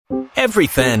Every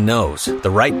fan knows the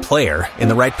right player in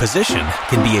the right position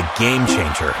can be a game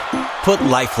changer. Put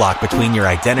LifeLock between your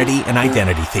identity and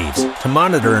identity thieves to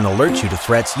monitor and alert you to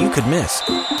threats you could miss.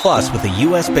 Plus, with a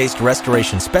U.S.-based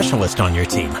restoration specialist on your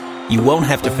team, you won't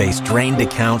have to face drained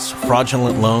accounts,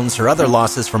 fraudulent loans, or other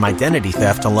losses from identity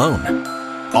theft alone.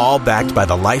 All backed by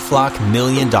the LifeLock $1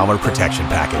 Million Protection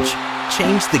Package.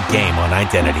 Change the game on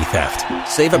identity theft.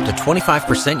 Save up to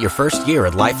 25% your first year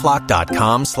at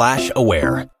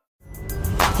LifeLock.com/aware.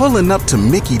 Pulling up to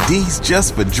Mickey D's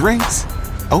just for drinks?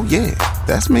 Oh yeah,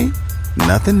 that's me.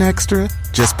 Nothing extra,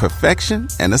 just perfection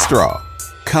and a straw.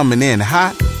 Coming in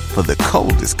hot for the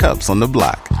coldest cups on the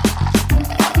block.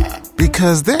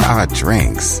 Because there are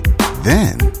drinks.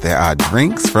 Then there are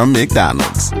drinks from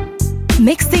McDonald's.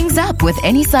 Mix things up with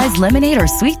any size lemonade or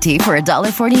sweet tea for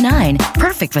 $1.49.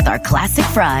 Perfect with our classic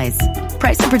fries.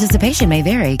 Price and participation may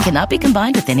vary. Cannot be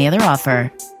combined with any other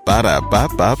offer.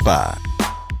 Ba-da-ba-ba-ba.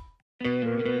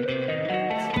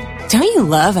 Don't you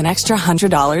love an extra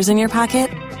 $100 in your pocket?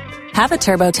 Have a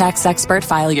TurboTax expert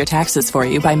file your taxes for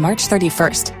you by March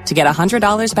 31st to get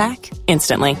 $100 back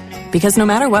instantly. Because no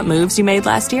matter what moves you made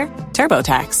last year,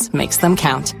 TurboTax makes them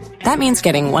count. That means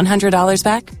getting $100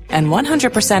 back and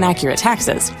 100% accurate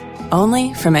taxes,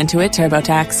 only from Intuit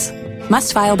TurboTax.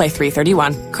 Must file by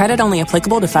 3/31. Credit only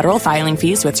applicable to federal filing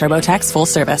fees with TurboTax full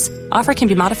service. Offer can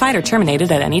be modified or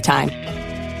terminated at any time.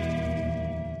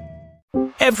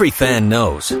 Every fan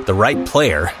knows the right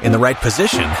player in the right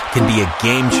position can be a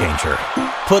game changer.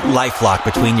 Put LifeLock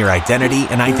between your identity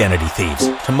and identity thieves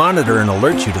to monitor and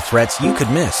alert you to threats you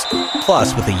could miss.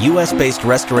 Plus, with a U.S.-based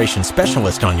restoration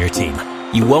specialist on your team,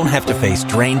 you won't have to face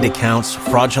drained accounts,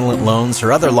 fraudulent loans,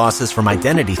 or other losses from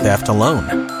identity theft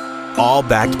alone. All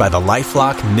backed by the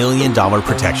LifeLock $1 Million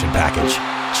Protection Package.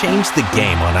 Change the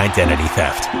game on identity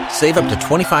theft. Save up to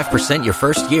 25% your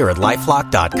first year at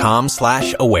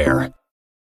LifeLock.com/aware.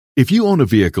 If you own a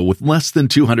vehicle with less than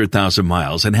 200,000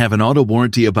 miles and have an auto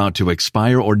warranty about to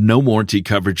expire or no warranty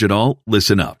coverage at all,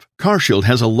 listen up. CarShield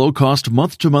has a low-cost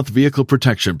month-to-month vehicle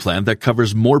protection plan that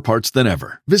covers more parts than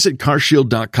ever. Visit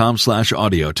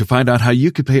carshield.com/audio to find out how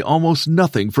you could pay almost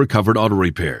nothing for covered auto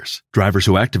repairs. Drivers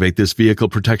who activate this vehicle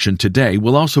protection today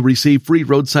will also receive free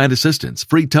roadside assistance,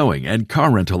 free towing, and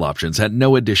car rental options at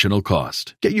no additional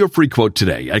cost. Get your free quote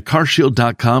today at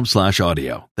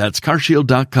carshield.com/audio. That's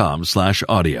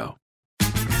carshield.com/audio.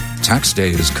 Tax day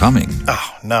is coming.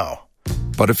 Oh, no.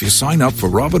 But if you sign up for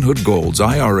Robinhood Gold's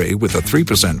IRA with a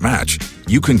 3% match,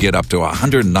 you can get up to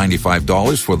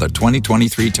 $195 for the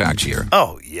 2023 tax year.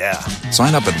 Oh, yeah.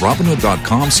 Sign up at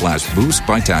Robinhood.com/boost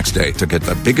by tax day to get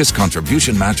the biggest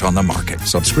contribution match on the market.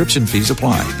 Subscription fees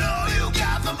apply.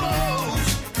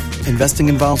 Investing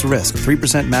involves risk.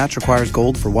 3% match requires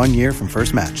gold for 1 year from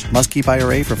first match. Must keep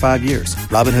IRA for 5 years.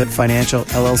 Robinhood Financial,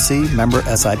 LLC, member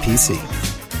SIPC.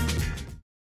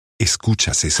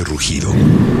 ¿Escuchas ese rugido?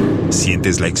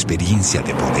 ¿Sientes la experiencia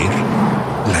de poder?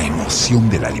 ¿La emoción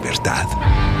de la libertad?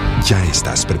 Ya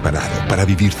estás preparado para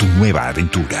vivir tu nueva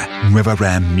aventura. Nueva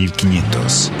Ram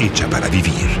 1500, hecha para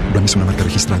vivir. Ram es una marca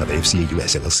registrada de FCA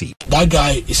US LLC. That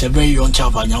guy is a very young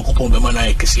chap. Nyakupon Bemana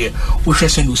ekese. We should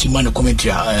send Usimane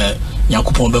commentary.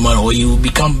 Nyakupon Bemana, or you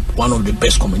become one of the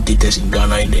best commentators in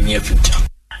Ghana in the near future.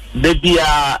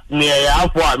 Debia me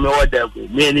afwa me wadago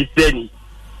me ni seni.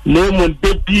 No mun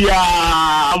debia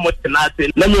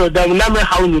amotenase. Na me odam na me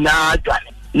hauni na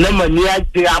adwane. Na mani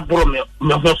age abro me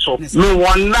ho so. Me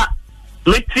wonna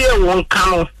me tie won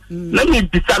kanu. Na me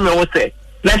bisa me wo se.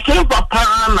 Na hwe papa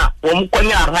na wo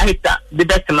mkonya writer de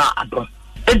betina adon.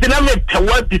 Edina me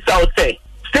tewa bisa wo se.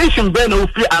 Station be na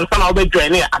ofi ansa na obe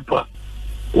join e adon.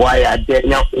 Why are there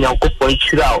Nyankopon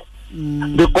chirao?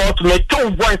 Because me two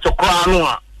voice okra no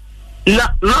a.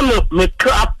 Na me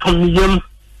crap from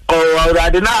or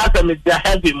rather now as me the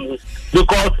heavy move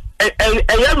because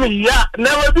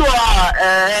never do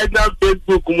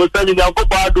Facebook musani na ko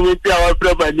pa do me our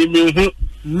friend ni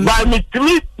by me to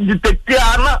me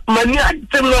detectiana mani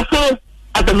atem no so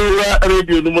at no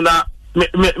radio no na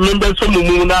member so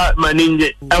mu na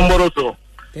maninje emboroso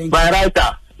by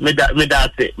writer me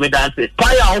dance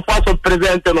fire on first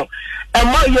present no and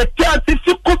my you can't see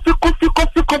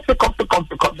coffee.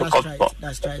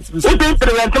 That's right. We didn't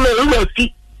present me we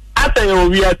see after you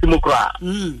we are Timokra.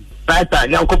 Right,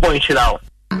 Nyankopon Shirao.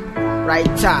 Right,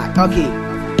 okay.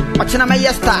 Wachina me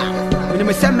yesta. When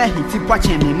me say me hiti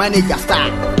watching me manager star.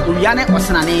 Uyane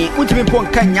osnane, untimi pon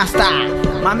kanya star.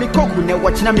 Mami koku ne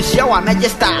wachina me share wa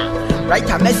majesta. Right,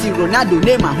 Messi Ronaldo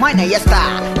Neymar why na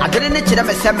yesta. Adene ne chira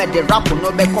me say me the rap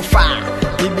no be kofa.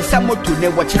 Bibi samotu ne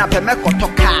wachina pe me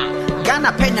kotoka.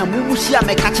 Ghana penya mumu shia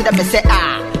me catch them say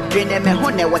ah. Bene me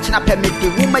hone wachina pe me di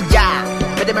wumaja.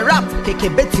 Me me rap keke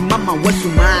beti mama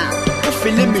wasuma o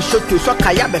feel me show to so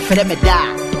kaya be fere me da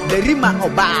berima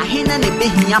oba hina ne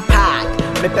behia pa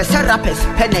me pesa rappers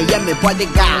pen ye me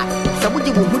bodyguard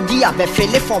sabuji wo hudi a be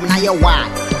feel form na ye wa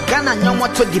Ghana nyomo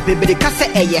to di bebe kase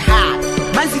eye hard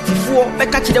Man City fuo be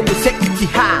ka kire wo se iti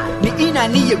ha ni ina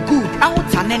ni ye good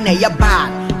out ane na ye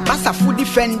bad Basa food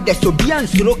defender so be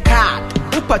ansuro card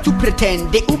upa to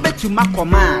pretend they ube to my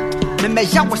command me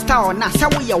measure was star na say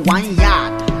we 1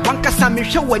 yard one kasa me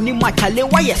hwe wani matale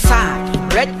wa ye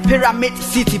sad Red Pyramid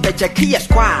City be check your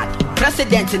squad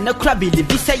president na krabi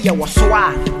bi say ye wo so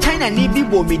a China ni bi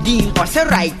bo medin or say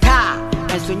right ta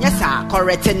enso nya sa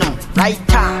correct no right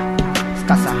ta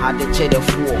Kasa had the cheddar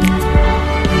fool.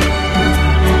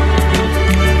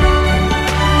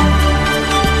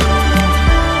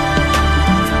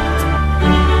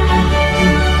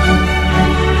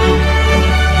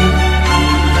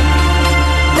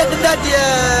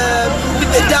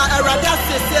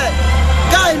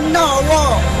 Guy no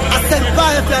war. I said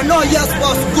bye if no yes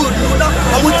was good. You know,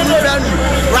 I want to friend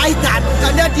right that.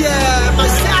 And that my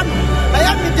son, I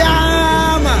am the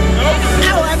damn.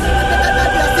 Now I'm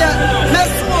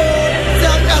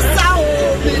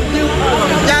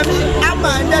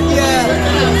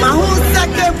my whole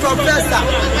second professor,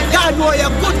 God was a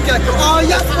good girl. Oh,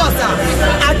 yes, was a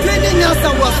training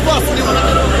answer was possible.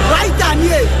 Right down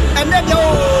here, and then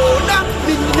oh, not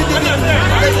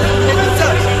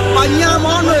I am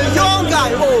on a young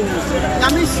guy. Oh,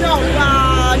 I'm sure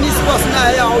this was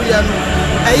not our young.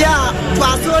 Yeah,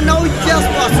 was so no just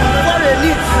was for a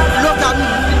need. Look at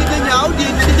me, now,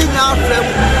 didn't our friend.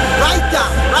 Right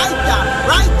down, right down,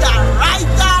 right down, right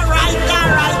down, right down,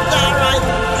 right down, right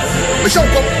down. Michelle,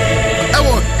 come.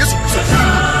 Yes, sir.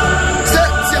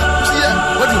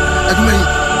 What do you mean?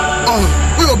 Oh,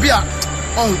 we will be a.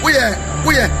 Oh, we are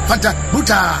Fanta,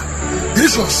 Buta,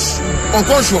 delicious,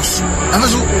 unconscious. And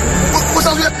also, what's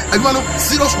out here? I want to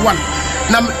serious one.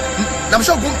 Nam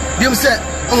Shop, you say,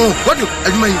 oh, what do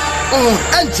you mean? Oh,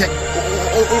 and check.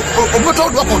 Oh, what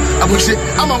told you? I will say,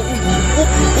 I'm a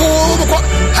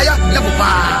higher level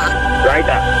bar. Right,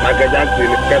 Michael Jackson,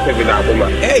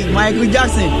 hey, Michael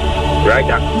Jackson. Right,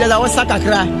 just I was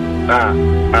Sakakra.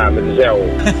 Mr. Zell,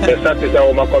 the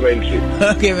Saturday my commentary.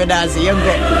 Okay, but that's young.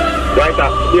 Right,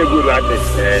 you're good at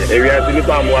it. We have to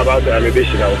know more about the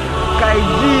elevation now.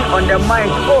 Kaiji on the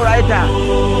mic, all right.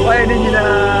 Why didn't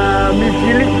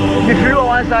you feel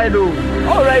one side?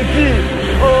 All right,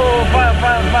 oh,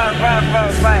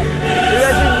 fine.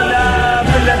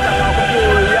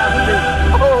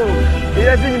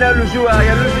 Yes, you know, Lucia,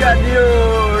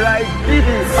 right?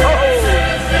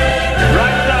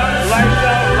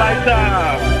 Right.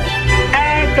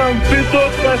 And Computer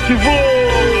Festival.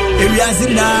 Yes,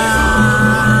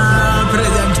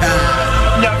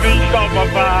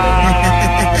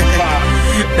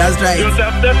 that's right. You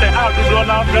have to say, "I'll do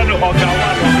not friend of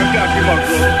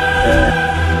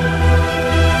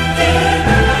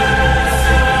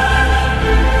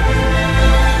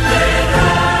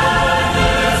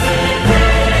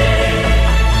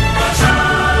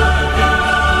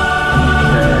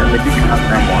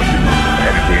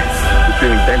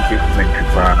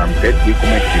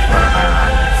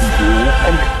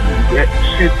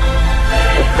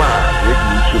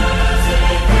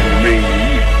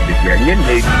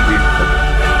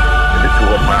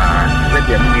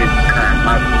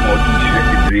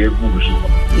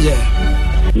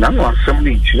Now,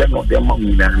 assembly children of their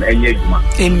mommy and Enigma.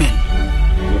 Amen.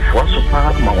 For so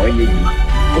far, my Enigma.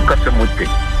 Ocasamote.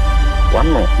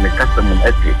 One of the custom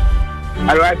ethic.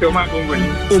 I write Omar Bongo.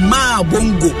 Omar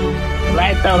Bongo.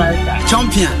 Right,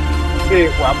 champion. Hey,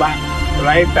 Waba.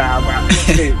 Right,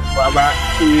 Hey, Waba.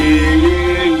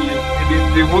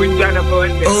 The moon jana for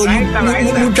it. Oh,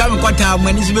 you come what time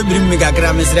when it's bring me a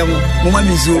gram, Mr.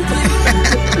 Mumamizu.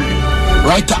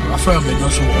 Right, I firm and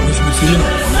also feeling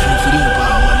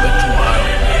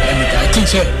I think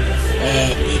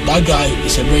that guy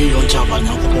is a very young chap and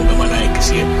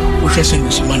we just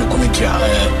send you man commentary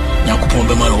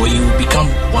or you become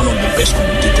one of the best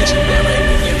commentators in Ghana in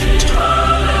the near future.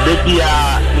 Baby,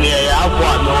 near Alpha,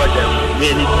 no them,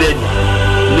 really dead.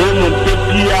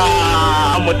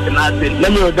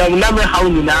 Let me how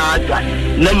you now,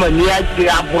 never near the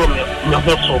Abram, no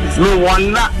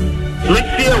one not. Let's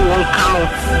see one count.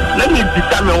 Let me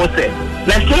determine what say.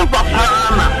 Let's see Papa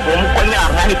from Konya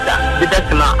Raita, the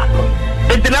Desna.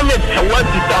 It didn't make a word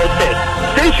without say.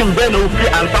 Station Ben will be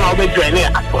and some of the journey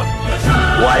at one.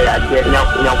 Why I get your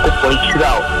point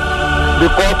out?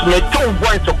 Because me two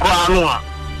boys to crown.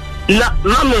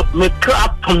 None me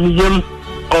crap from him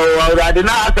or I didn't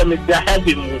ask me to have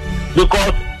him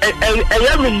because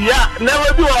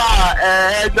never do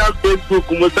Facebook,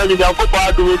 Muslim,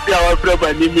 Yakoba, do with our friend,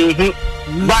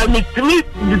 by me to meet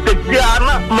the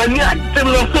Tiana, Mania,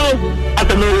 at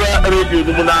the radio,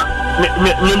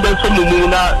 Munda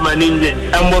Sumuna, Maninja,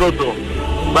 and Moroto,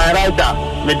 by Rada,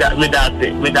 Medate,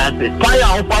 Fire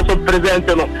of Paso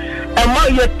Presentano, and my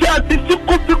coffee.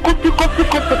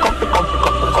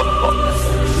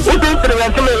 What is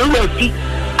the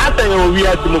after we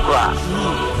are to Mukra?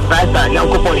 Right, young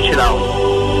couple in Shilao.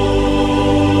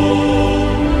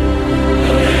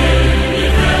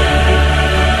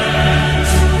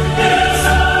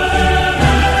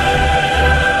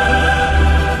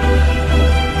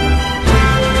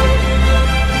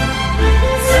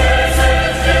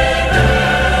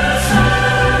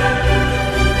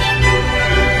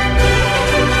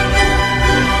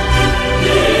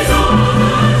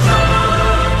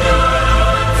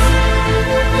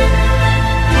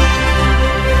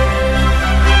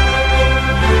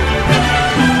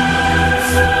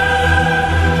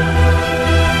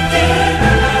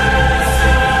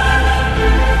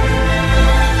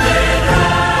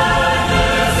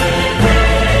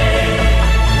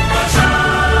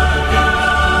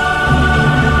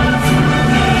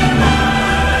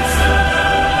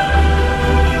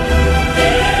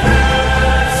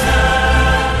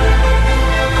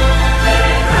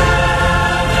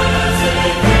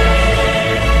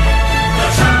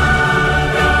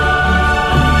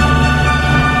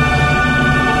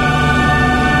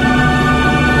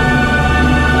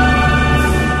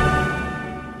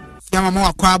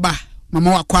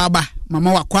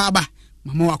 Mama wa kwaba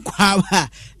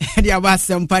dia ba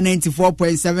sempa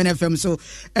 94.7 FM so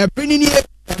bringing here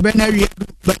benari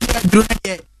but drum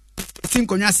here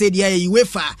sinkonya say dia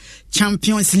UEFA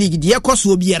Champions League dia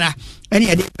koso obiara ene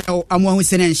ye de amo hu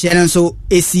sene nhye so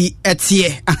esi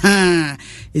etie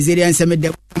ezeri anseme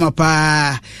de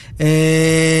mapa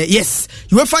yes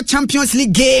UEFA Champions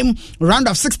League game round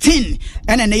of 16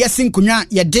 ene ne yesinkonya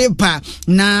ye depa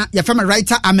na ya fama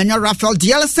writer Emmanuel Rafael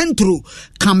Dial Centro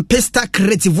Campista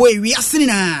Creative we asini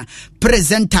na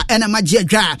presenter ena magia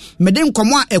dwa mede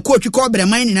nkomo a ekotwi ko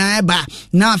breman ni na eba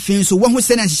na afin so wo hu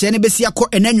sene nhye ne besi akọ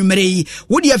enanwumere yi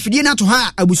wodi afidie na to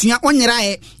ha abusua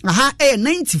onyerae aha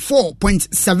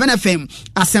 94.7 FM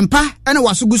asempa ena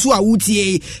wasugusu a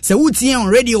wutie se wutie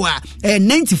on radio a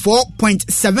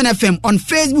 94.7 FM on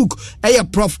Facebook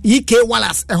Prof EK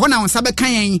Wallace ho na wonsa be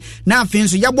kan na afin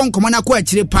so yabo nkomo na ko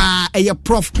akire pa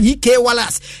Prof EK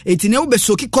Wallace etine wo be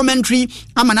soki commentary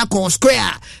amana ko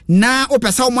square na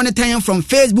opesa wo monitor from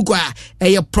Facebook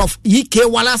Prof EK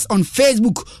Wallace on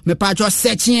Facebook me pa cho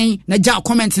searching na ja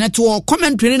comment na to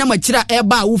commentary na machira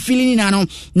eba wo feeling na no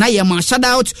na ye ma shout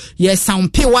out ye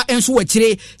sound pewa enso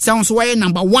wachire sound so way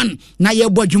number 1 na ye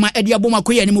bodwuma ede aboma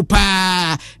ko ye ni mu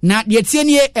pa na de tie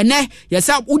nie ene ye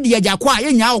sa udi agya kwa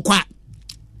ye nya okwa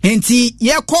enti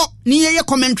ye ko ni ye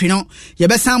commentary no ye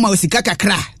be san ma osika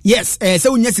kakra yes se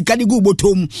unya sika de gu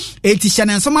botom enti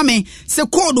hyana so ma me se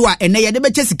code wa ene ye de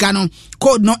be che sika no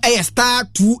code no star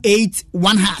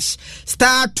 281 hash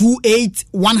star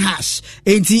 281 hash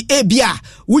enti ebia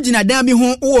wugina dan bi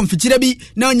ho wo mfikire bi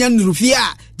na onya nurufie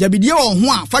a jabidie wo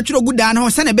ho a fatwero gudan ho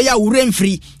se na be ya wure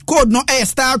mfiri code no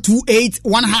star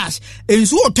 281 hash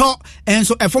enso oto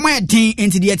enso efoma ye din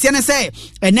enti de tie ne se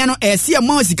ene no ese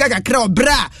ma osika kakra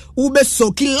obra ube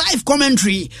soki live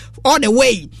commentary all the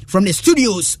way from the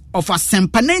studios of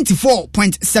Asempa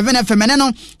 94.7 FM and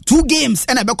no 2 games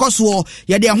and a bekoso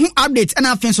ya de ho update and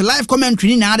afin so live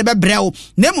commentary na de bebrel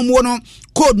na mumu no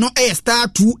code no star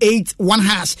 281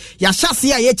 hash ya shase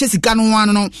ya ye chesika no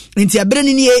wan no nti abere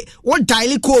ni nie wo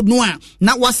dial code no a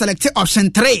na wa select option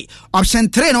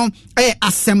 3 no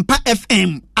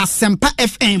Asempa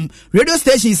FM radio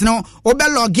stations no obe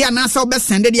log ya na sa obe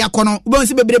send de akono obe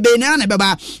nsi bebrebe na na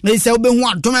beba e se obe hu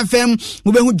Adom FM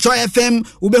obe hu Joy FM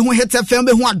obe hu Hit FM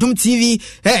obe hu Adom TV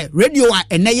radio a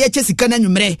ene ye chesika na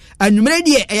nwumere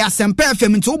die Asempa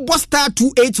FM nti wo star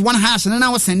 281 hash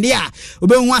na wo send ya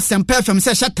obe hu Asempa FM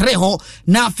se sha 3 ho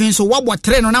na afin so wabo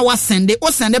 3 no na wa send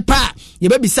o send pa ye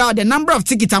be bisa the number of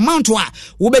ticket amount wa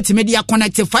wo betime dia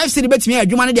connect 5 city betime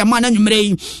adwuma na dia ma na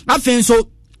nwumere afin so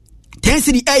 10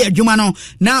 city adwuma no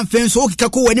na afin so okika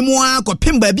ko wani mu akọ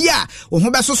pemba bia wo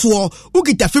ho besoso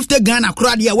ukita 50 Ghana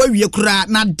kura dia wawie kura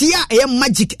na dia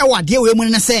magic ewa dia we mu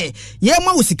ne se ye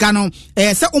ma usika no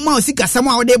se o ma usika sam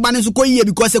a wo de ba ne so koyie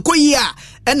because koyie a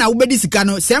ena wo bedi sika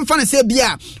no se mfa na se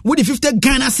bia wo di 50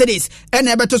 Ghana cedis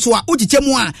ena ebeto so a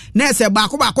uchichemu a na se ba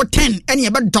ko 10 ena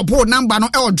ebe double number no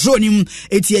e draw nim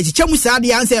eti echichemu sa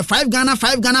dia an se 5 Ghana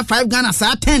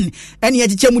sa 10 ena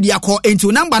echichemu dia ko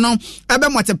into number no ebe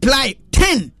multiply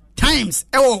 10 times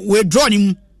we draw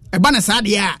him eba na saa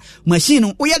de a machine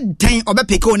no oye 10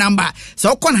 obepeke o number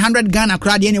so okon 100 Ghana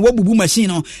kra de ne wabubu machine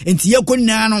no enti ye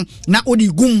konina no na odi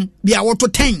gum bia woto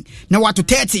 10 na wato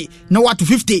 30 na wato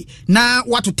 50 na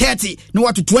wato 30 na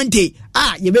wato 20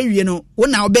 ye be wie no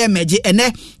wona obe meje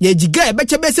ene ye giga e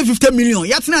beche be se 50 million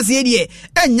yatena se de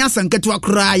enya sanketo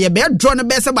akra ye be draw no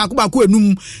be se baako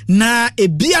enum na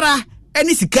ebiara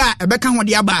any sika ebeka ho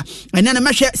de aba ene na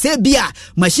mehwe se bia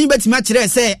machine betimi a kire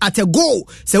se at a go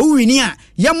se wo wini a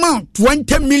yama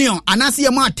 20 million anase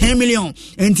yama 10 million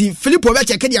enti Philippo be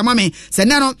check de amame se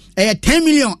ne no 10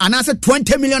 million anase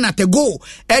 20 million at a go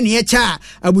ene ye cha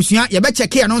abusua ye be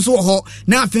check ya no so ho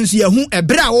na afenso ye hu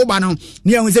ebra wo ba no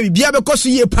ne ye hu se bia be koso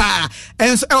ye pa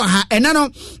enso ha ene no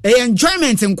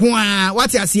enjoyment nko a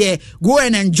what you say go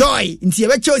and enjoy enti ye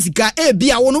be che sika e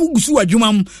bia wo no gusu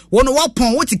adwumam wo no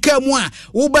wapon wo tika mu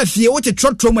wo ba fie wo te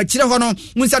trotro ma kire ho no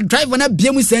unsa driver na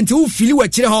bia mu senti wo fili wa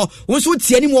kire ho wo so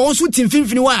tie ni wo so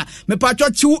timfimfini wa me pa twa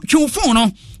phone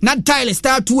no na dial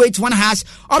 *281#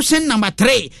 option number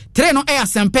 3 no air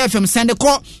sempe fm send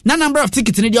call na number of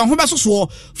ticket ni dia ho be so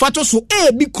fato so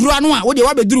e bi kura no a wo de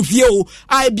wa be duru fie o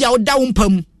a bia wo da wo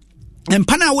mpam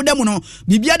empana wo da mu no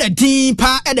bibia da tin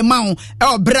pa e de ma wo e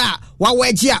obra wa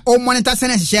waji a o monitor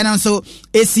sense share na so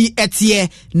esi etie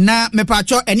na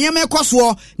mepacho eniam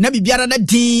ekoso na bibiara da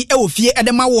din e wo fie e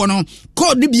de ma wo no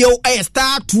code bio e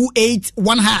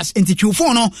 *281# enti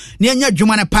twofo no na anya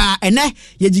dwuma na pa ene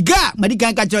ye giga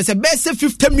madikan ka chere se bese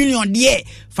 50 million de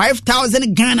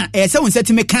 5,000 Ghana se won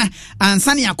seti meka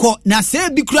ansane akọ na se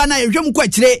bi kura na yehwem kwa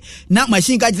kire na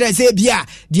machine ka kire se bia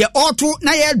de auto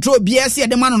na ye draw bs ye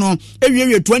de ma no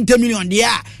ewie 20 million de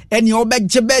a eni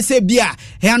obegye bese bia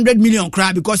 100 million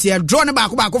cry because you draw na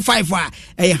baako 5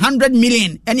 a 100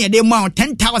 million eni de ma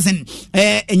 10,000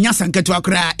 enya sanketo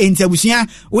akra enti abusia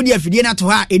wodi afidie na to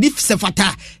ha edi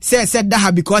sefata se da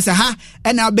ha because ha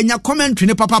ena obenya commentary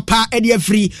ne papa edi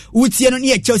afri utie no ne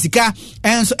ye Chelsea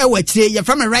enso e wachire ye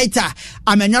from a writer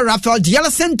amenya Rafael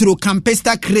Diala Centro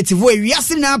Campesta Creative we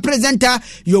na presenter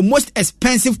your most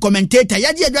expensive commentator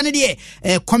yaji adwane de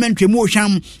commentary mo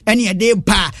hwam eni de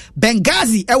ba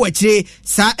Benghazi wachire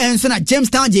sa enso na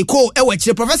Jamestown Jeko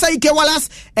wachire Professor Ike Wallace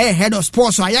head of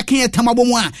sports ayakan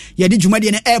tamabomu a ye de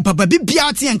dwumade ne papa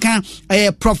bibia tienka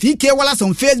Prof Ike Wallace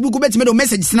on Facebook betime do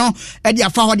message no de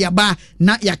afa ho de aba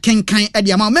na ya kenkan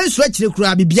de ama menso achire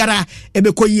kura bibiara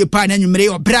ebekoyie pa na nwumere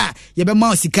obra ye be ma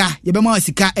osika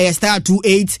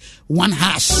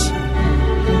 *281#.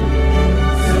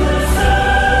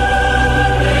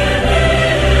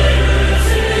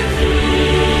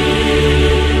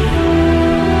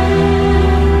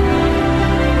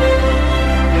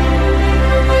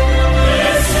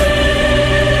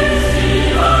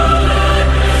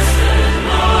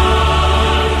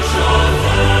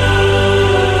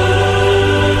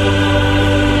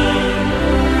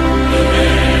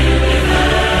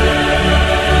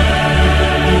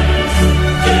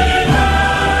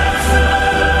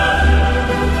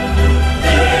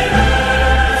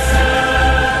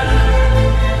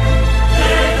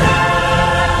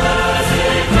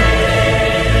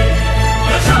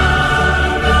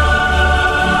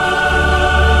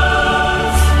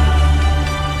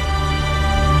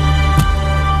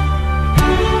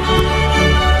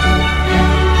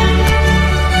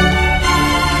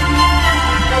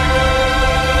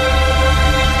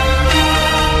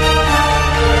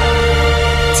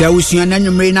 Usua na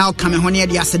nwumre na okame ho ne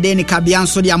de asede ni kabia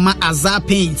nso de ama Azar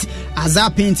Paint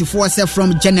for self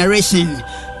from generation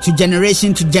to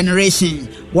generation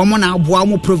woman aboa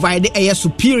mo provide a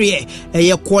superior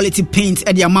quality paint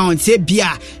at the amount say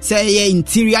bia say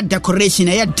interior decoration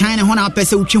tiny ho na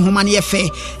pese utwi homa na yefe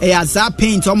Azar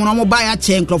Paint omo no buy a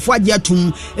chain klofo age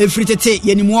atum efritete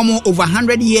yenimu over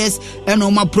 100 years and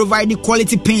omo provide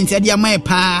quality paint at the amount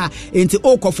pa into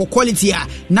oko for quality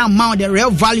now mount the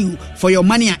real value for your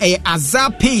money Azar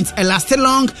Paint last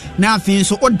long now fin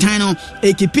so old dino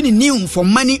keeping new for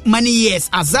many years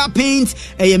Azar Paint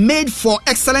made for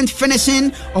excellent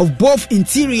finishing of both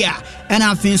interior and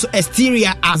also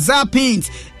exterior. Azar Paint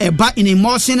but in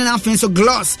emulsion and also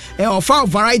gloss offer a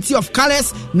variety of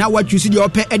colors. Now what you see the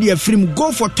upper edge frame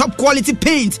go for top quality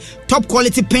paint now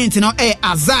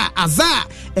Azar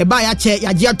buy a chair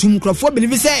ya gia tum crofo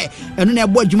believe say eno na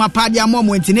ebo adwuma pa dia mom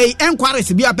entine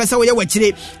enquiries bia pesa we ye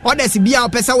wachire orders bia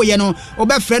pesa we ye no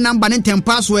obefre number ne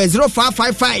tempa so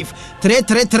 0555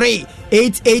 333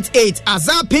 888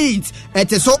 Azar Paint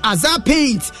so Azar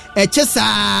Paint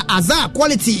chesa Azar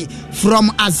quality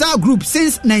from Azar Group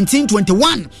since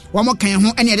 1921 one more kan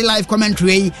ho any live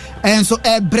commentary and so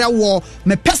brewo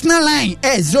my personal line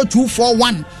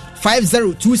 0241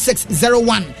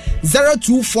 502601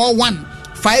 0241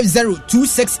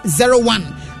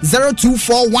 502601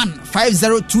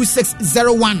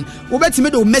 0241502601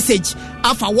 wobetimi do message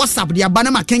afa WhatsApp dia ba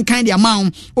na makenkan dia ma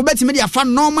wobetimi dia fa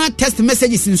normal text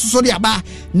messages nsuso dia ba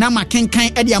na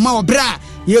makenkan e dia ma obra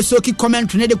yesoki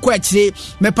comment ne de ko akire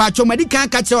mepa chomadi kan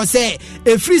ka kire o se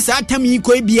e free sa tam yi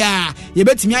ko bia ye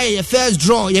betimi aye first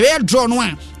draw ye draw no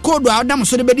a code wa adam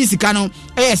so de bedi sika no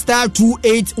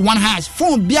 *281#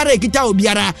 phone biara kita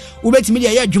obiara wobetimi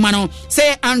dia ye adwuma no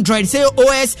say Android say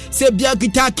OS say bia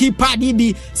kita keypad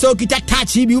bi so kita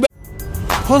touch bi.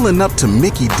 Pulling up to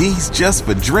Mickey D's just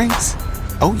for drinks?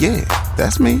 Oh yeah,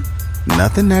 that's me.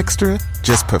 Nothing extra,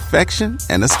 just perfection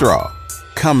and a straw.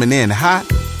 Coming in hot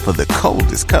for the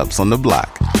coldest cups on the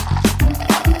block.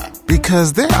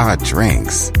 Because there are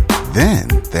drinks. Then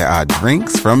there are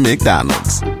drinks from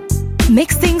McDonald's.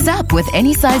 Mix things up with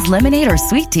any size lemonade or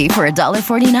sweet tea for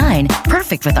 $1.49.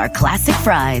 Perfect with our classic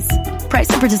fries. Price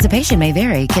and participation may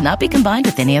vary. Cannot be combined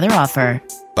with any other offer.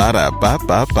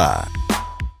 Ba-da-ba-ba-ba.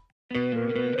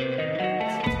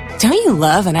 Don't you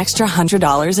love an extra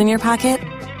 $100 in your pocket?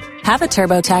 Have a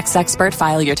TurboTax expert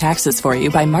file your taxes for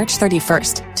you by March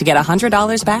 31st to get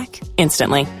 $100 back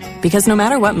instantly. Because no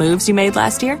matter what moves you made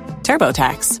last year,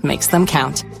 TurboTax makes them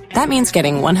count. That means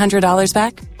getting $100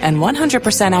 back and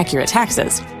 100% accurate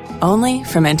taxes, only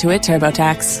from Intuit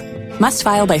TurboTax. Must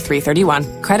file by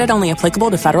 3/31. Credit only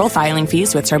applicable to federal filing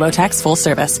fees with TurboTax full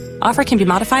service. Offer can be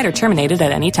modified or terminated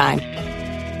at any time.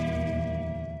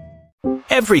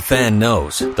 Every fan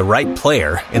knows the right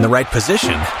player in the right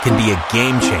position can be a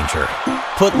game changer.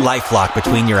 Put LifeLock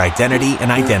between your identity and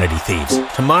identity thieves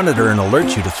to monitor and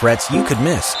alert you to threats you could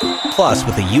miss. Plus,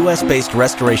 with a U.S.-based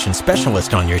restoration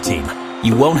specialist on your team,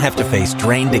 you won't have to face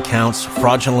drained accounts,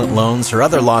 fraudulent loans, or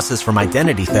other losses from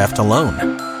identity theft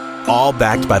alone. All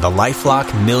backed by the LifeLock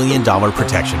 $1 Million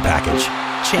Protection Package.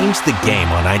 Change the game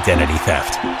on identity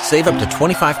theft. Save up to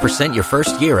 25% your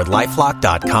first year at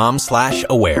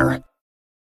LifeLock.com/aware.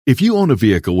 If you own a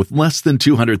vehicle with less than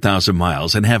 200,000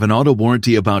 miles and have an auto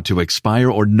warranty about to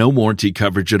expire or no warranty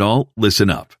coverage at all,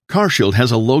 listen up. CarShield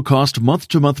has a low-cost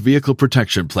month-to-month vehicle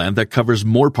protection plan that covers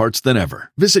more parts than ever.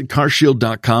 Visit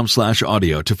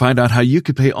carshield.com/audio to find out how you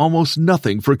could pay almost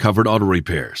nothing for covered auto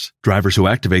repairs. Drivers who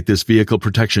activate this vehicle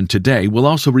protection today will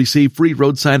also receive free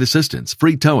roadside assistance,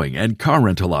 free towing, and car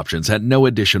rental options at no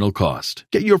additional cost.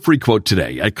 Get your free quote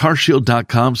today at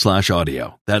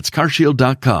carshield.com/audio. That's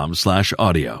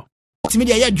carshield.com/audio.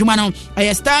 Media ya juma no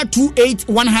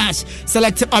 *281#.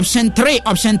 Select option 3.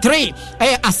 Option 3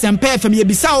 asempe from ye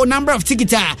bisao number of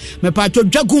tickets me pato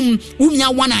dwagum umia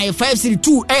 1 5 city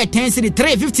 2 10 city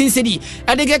 3 15 city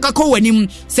adege kako wanim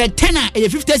se 10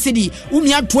 50 city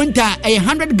umia 20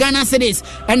 100 Ghana cedis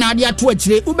and adia to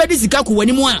achire ubedi sika ko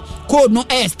wanim a code no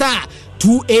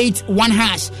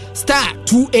 *281#.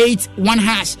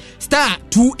 *281#.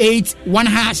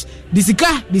 *281#.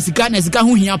 Disika na sika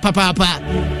hu hia papa.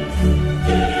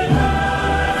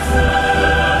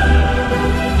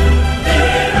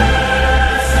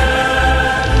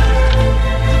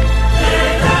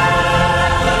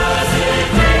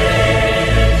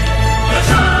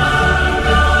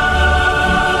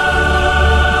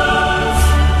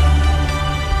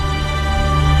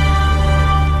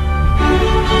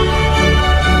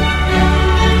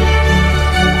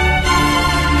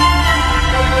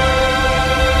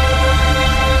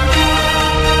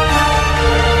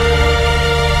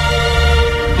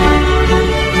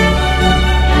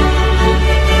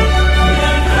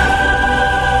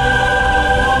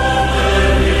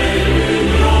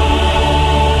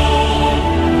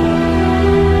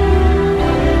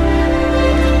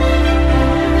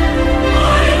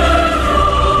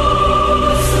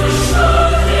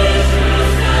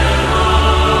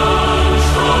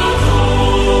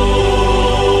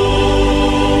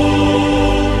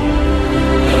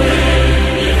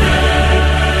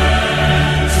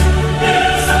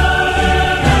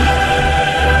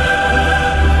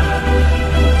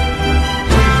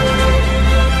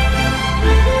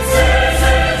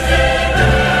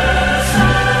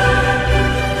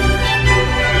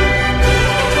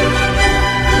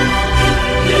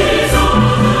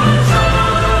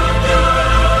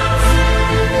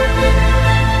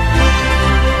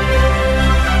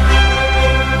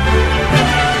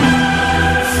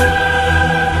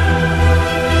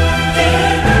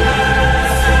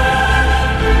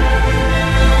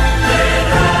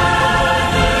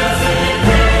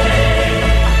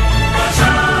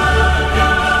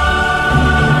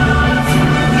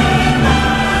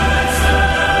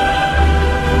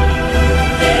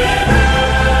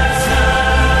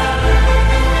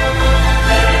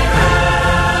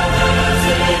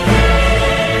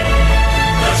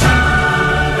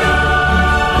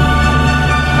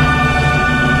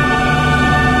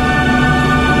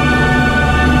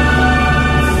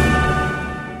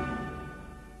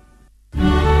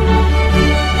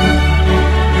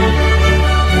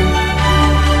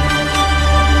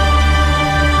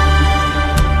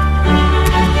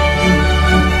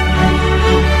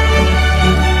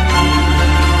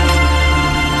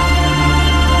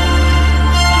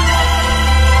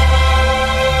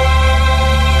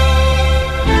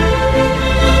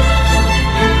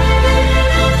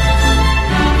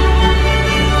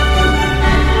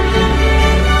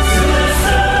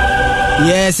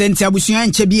 Senti abusua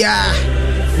nche bia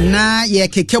na ye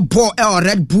keke ball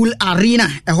Red Bull Arena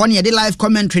ehɔ ne ye live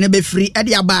commentary ne be free e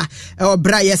de aba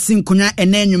bra ye sinkunya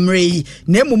enanwumre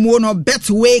na emumu no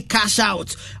Betway cash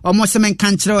out almost semen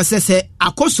kanchre se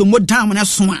akoso modam na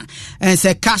so a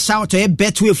se cash out e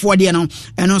Betway for de no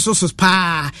eno so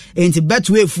pa enti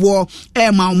Betway for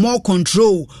ma more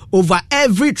control over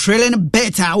every trailing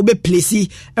bet will be place e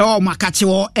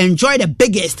makache enjoy the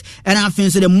biggest and I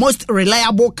think the most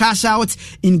reliable cash out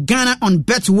in Ghana on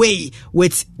Betway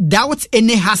without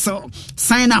any hassle.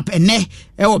 Sign up and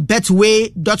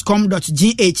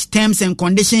betway.com.gh. Terms and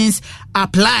conditions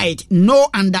applied. No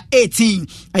under 18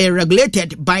 are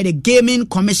regulated by the Gaming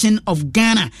Commission of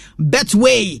Ghana.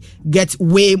 Betway get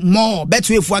way more.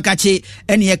 Betway for akache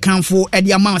any account for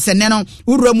the amount and then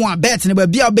uremu bet ne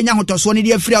bia obenya hotoso ne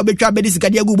dia free obetwa be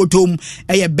disika dia gubotom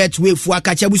Betway for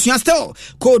akache busuan still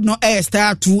code no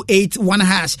star 281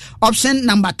 hash option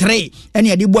number 3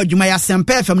 any ade bo adwuma ya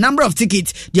sempe fm number of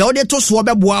tickets the order to so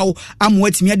beboa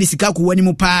amwatimi adisika ko wani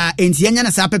mu pa enti enya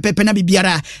na sa pepepe na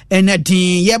bibiara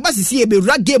enadin ye basisi e be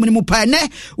rag game ni mu pa ne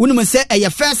unum se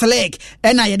first leg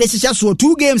ena ye de hihya so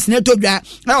 2 games na todwa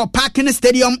Parken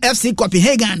Stadium FC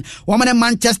Copenhagen woman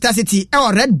Manchester City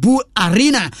Red Bull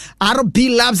Arena RB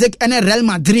Leipzig and Real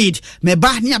Madrid me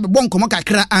ba ni abebon komo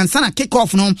kakra ansa na kick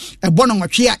off no e bono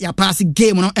nwatwe ya pass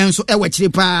game no enso e wachire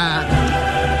pa.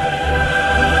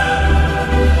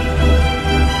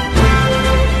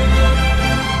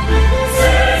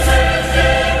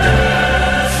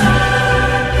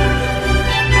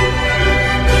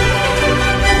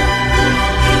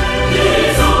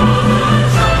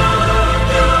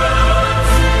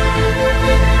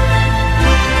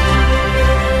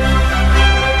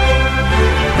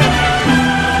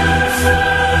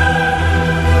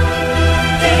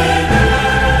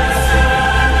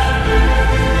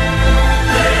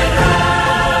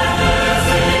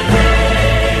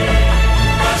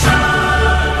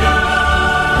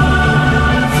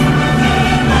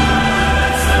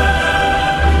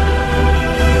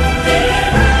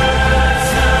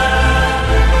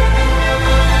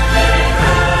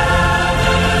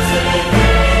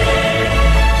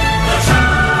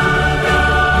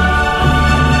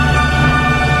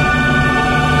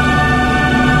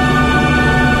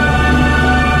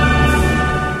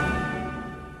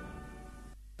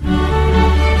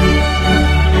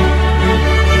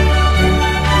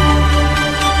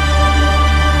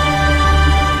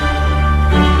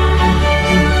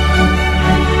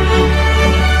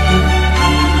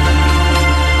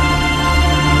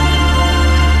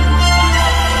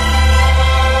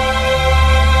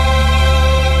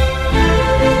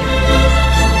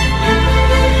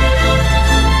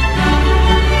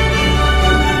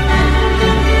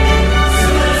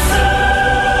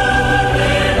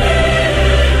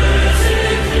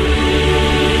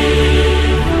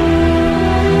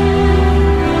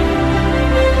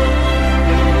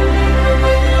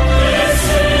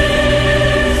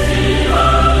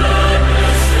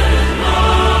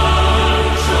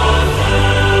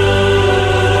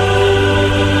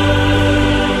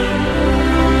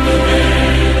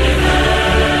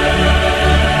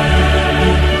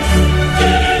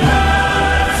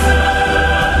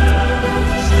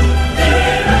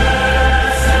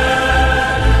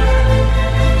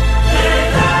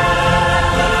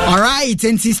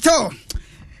 Still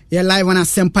you're live on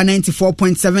Asempa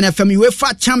 94.7 FM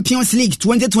UEFA Champions League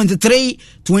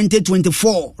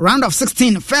 2023-2024 round of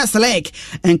 16 first leg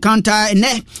encounter in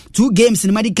 2 games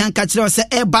in Medican Catcher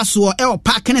Basso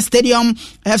Parken Stadium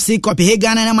FC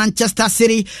Copenhagen and Manchester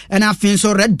City and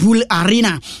Afinso Red Bull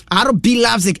Arena RB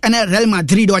Leipzig and Real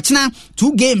Madrid watchna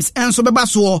 2 games and so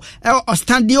Basso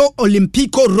Stadio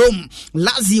Olimpico Rome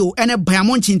Lazio and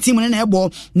Bayern team and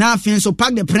Ebo now Afinso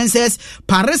Park the Princess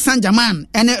Paris Saint-Germain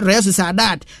and Real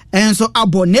Sociedad. And so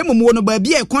abonemo mo no ba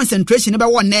bia concentration be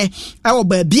won ne e wo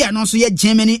ba bia no so ye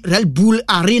Germany Red Bull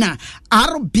Arena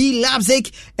RB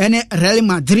Leipzig and Real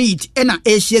Madrid ena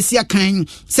Asia kan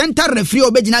center referee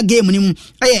obegina game nim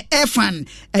Efan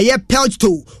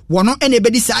Pelto wono ena be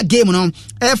dis game no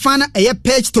Efan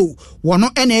Pelto wono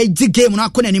ena di game no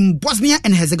akona nim Bosnia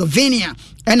and Herzegovina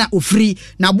ena ofri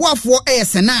na boafo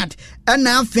Senat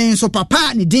ena fin so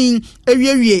papa ni din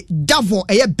ewie Davo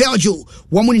Belgium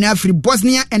womo ni na afri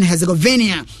Bosnia and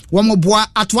Herzegovina womo boa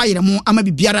atwayere mo ama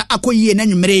bibiara akoyie na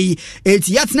nwumere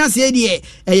eti yatena se die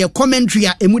commentary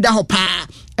a emuda ho pa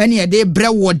and ye de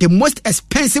brewo the most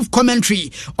expensive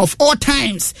commentary of all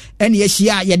times and ye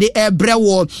shia ye de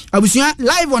brewo abusua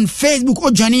live on Facebook o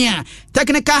jonia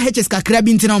technical HS kakra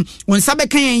bi ntino won sabe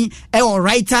kan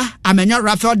writer Amenyo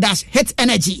Raphael dash hit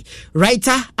energy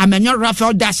writer Amenyo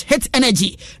Raphael dash hit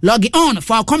energy log on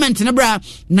for comment na bra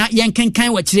na yen kan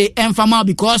wa kire enfama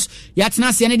because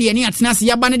yatena se ne de ne yatena se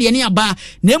yaba ne de ne aba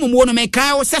na emumo no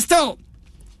mekai o still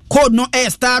code no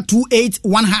star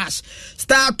 281 hash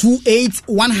star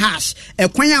 281 hash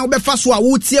ekwan a obefa so a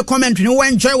wotie comment no we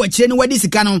enjoy wa kire no wadi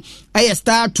sika no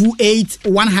star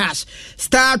 281 hash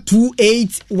star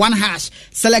 281 hash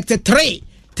select 3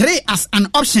 as an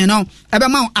option no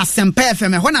ebema Asempa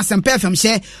FM when Asempa FM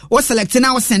share o select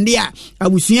na o send dia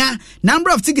abusua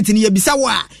number of tickets ni yebisa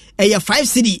wa 5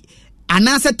 cedi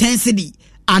anasa 10 cedi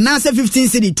anasa 15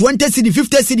 cedi 20 cedi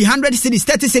 50 cedi 100 cedi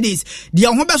 30 cedis dia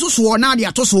ho beso so na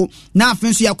dia to so na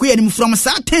afenso yakoya ni from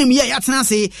sa time ye yatena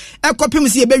se ekopem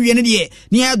se ye bewie ne de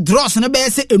ne dross no be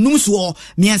se enum so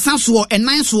miensa so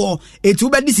enan so etu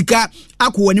be disika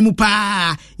akwo ni mu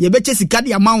pa ye beche sika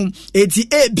de amount eti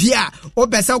bia o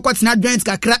pese okotena joint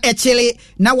kakra echele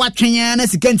na watwen na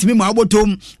sika ntimi ma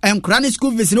obotom enkra ne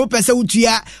school fees no pese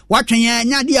utua watwen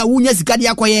nya de a wunya sika de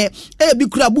akoye bi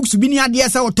kura books bi ni ade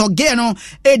se otoge no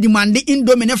demand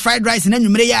indomie fried rice na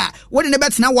nwumre ya wode ne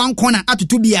betena one corner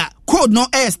atutu bia code no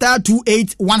star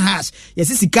 281 hash yes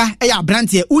sika ya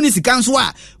brantie uni sika nso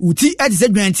a uti etise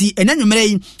dwanti ena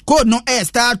nwumre code no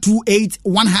star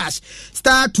 281 hash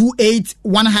star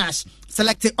 281 hash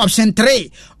select option 3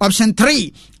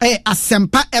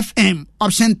 Asempa FM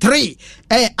option 3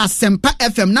 Asempa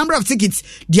FM number of tickets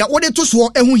dia ode to so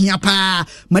ehu hia pa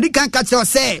madikan ka tell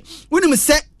say unim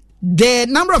say the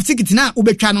number of tickets na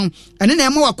ubetwa no ene na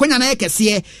ema wakonya na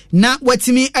yekese na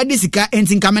watimi adisika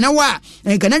entinkamena wa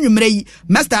enkana nwumre yi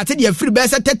master te de free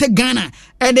best 30 Ghana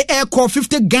and the air call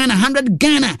 50 Ghana 100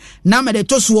 Ghana na me de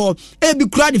toso bi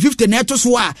kura de 50 na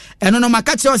toso a eno no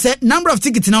maka tell say number of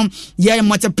tickets no ye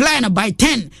multiply na by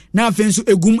 10 na afenso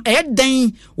egum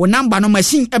dan wo number no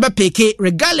machine ebe peke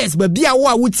regardless ba bia wo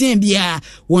a wutin bia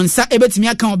wonsa ebetimi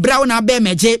aka obra na ba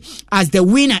meje as the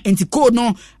winner enti code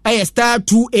no star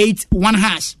 281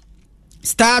 hash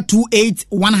star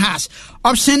 281 hash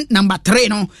option number 3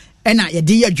 no ena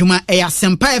yedi adwuma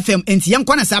Asempa FM enti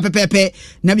yankwa na sa pepepe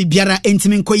na bibiara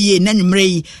entimi nkoyie na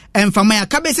nwumre emfama ya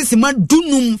kabesisi ma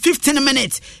dunum 15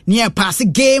 minutes near pass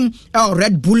game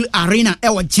Red Bull Arena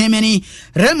Germany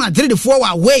Real Madrid for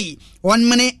away 1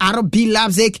 minute RB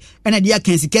Leipzig ena dia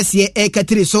kensikese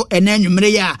ekatiri so ena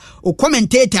nwumre ya o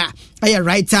commentator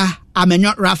writer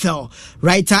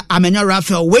Amenyo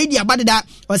Raphael we dia badida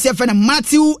o se fena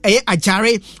Matthew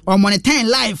Ajare or monitoring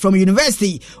live from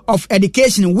University of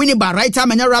Education Winneba writer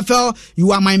Amenyo Raphael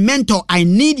you are my mentor I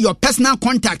need your personal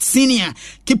contact senior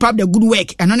keep up the good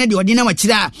work and on the ordinary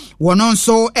wachira wonon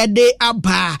so ede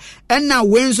aba and now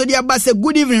when so dia ba say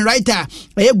good evening writer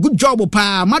good job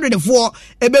pa Madrid for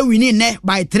ebe winning ne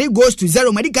by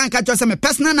 3-0 medical catch us my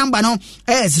personal number no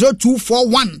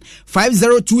 0241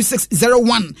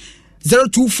 502601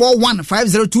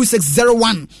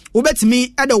 0241502601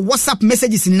 ubetimi at the WhatsApp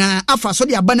messages na afa so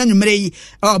de abana nwumre yi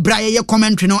braye ye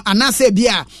commentary no anase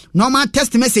bia normal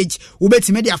text message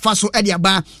ubetimi de afa so e de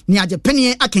aba ni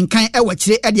agepene akenkan e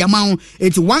wachire e de amount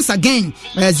it once again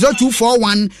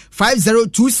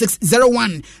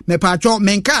 0241502601 me patcho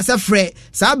menka asefre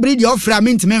sa breed of fra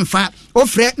mintime mfa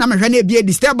ofre na mehwe na bia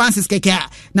disturbances keke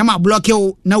na ma block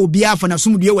you na obi afa na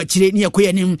sumdue wachire ni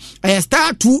yakoyanim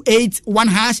star 281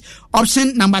 hash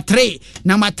option number 3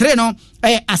 no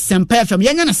Asempa FM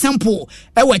yenya na sample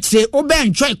wachire obe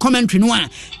enjoy commentary no a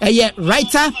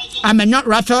writer Amenyo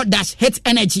Raphael dash hit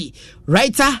energy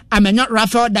writer Amenyo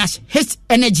Raphael dash hit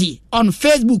energy on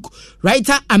Facebook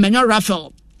writer Amenyo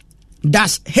Raphael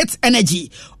dash hit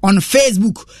energy on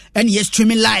Facebook and yes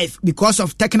streaming live because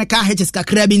of technical hitches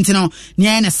kakra bi ntino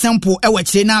ne na sample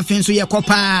wachire na afenso ye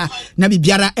kopa na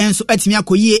bibiara enso atimi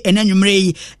akoyie enanwumre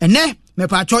yi ene me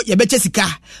patcho ye beche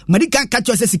sika madika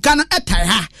catch se sika na etai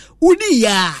ha udi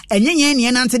ya enyenyen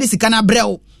ne nante de sika na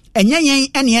brew enyenyen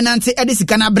ene nante de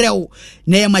sika na brew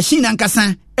na machine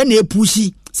ankasa ene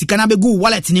epushi sika na begu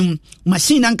wallet nim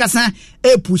machine ankasa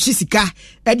epushi sika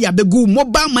e dia begu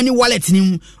mobile money wallet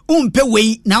nim umpe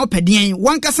wei na opedien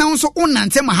wankasa nso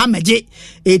onante mahameje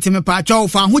etime patcho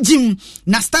fa hojim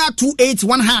na star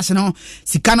 281 hash no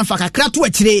sika no fakakra to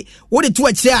akire wo de to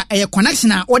akire a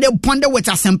connection a wo de ponde with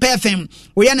Asempa FM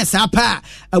wo ya na sapa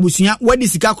abusuya wadi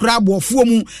sika kura abofuo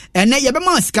mu ene ye be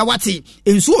ma sika wate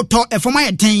ensu to efoma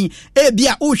yeten e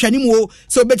bia o hwanim o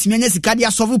so betimi anya sika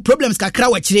dia solve problems kakra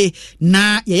wa akire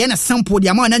na ye na sample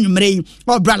dia ma na nwumre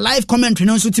o bra live commentary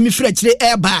no so timi frɛ akire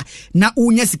eba na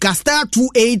unya sika star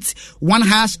 281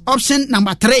 hash. Option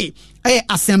number 3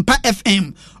 Asempa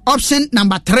FM. Option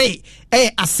number 3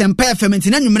 Asempa FM.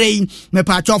 Ntina numere me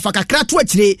pa cho fakakra to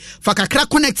achire fakakra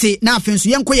connect na afenso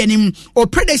yenko yanim o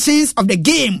predictions of the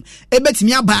game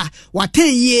ebetimi aba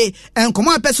waten ye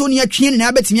enkomo apeso ni atwe na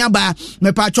ebetimi aba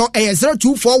me pa cho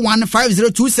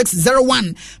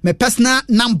 0241502601 me personal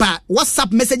number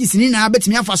WhatsApp messages ni na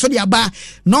ebetimi afa so de aba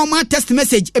normal text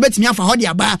message ebetimi afa ho de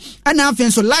aba ana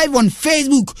afenso live on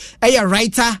Facebook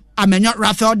writer Amenyo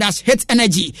Raphael dash hit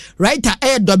energy writer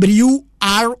RYTA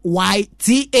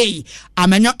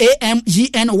Amenyo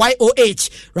AMGNYOH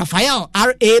Raphael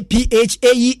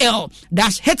RAPHAEL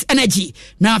dash hit energy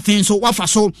na fin so wafa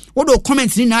so wodo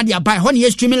comment ni na dia buy honey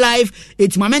streaming live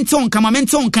it momentum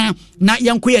kan na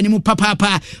yanko ya ni mu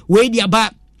papa we dia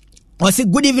ba. I say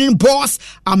good evening boss,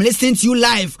 I'm listening to you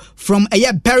live from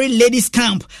a Berry Ladies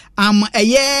Camp. I'm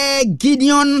a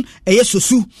Gideon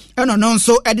Susu and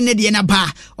also Edine Diana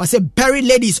Ba. I say Berry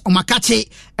Ladies on Makache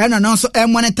and also a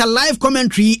monitor live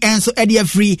commentary and so Eddie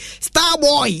free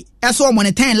Starboy. As well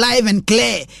monitor live and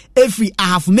clear every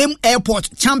half Mem Airport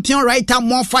champion writer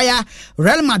more fire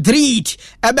Real Madrid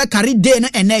Ebe Cariden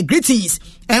and greetings.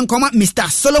 And come up Mr.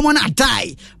 Solomon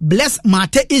Adai bless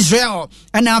Mate Israel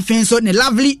and now so ne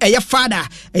lovely father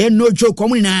no joke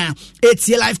communina it's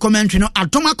your live commentary no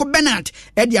Atomako Bernard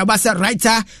Eddie Abasa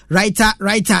writer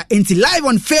into live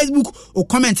on Facebook or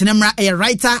comment nemra a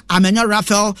writer Amenyo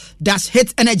Raphael dash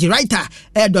hit energy writer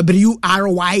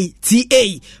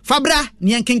WRYTA Fabra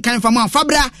nyankin kan fama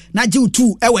Fabra na jiu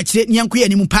 2 ewachire nyanku ya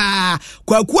nimu pa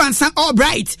kwaku ansa all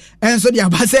bright and so the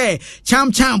Abasa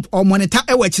champ or monitor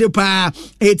ewachire pa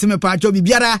me pa jo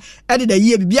bibiara ede da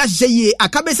yie bibia hye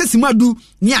akabese simadu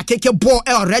ni akeke ball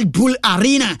Red Bull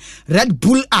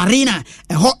Arena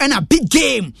ho and a big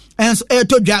game and so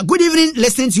good evening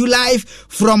listening to you live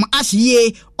from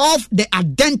Ashiye off the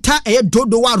Adenta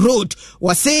Dodowa Road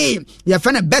was say ya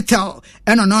fana battle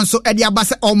and on so ede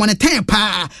abase o moneten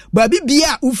pa baby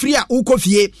bia ufria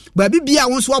ukofie baby bia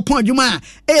wonso apon adwuma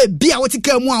bia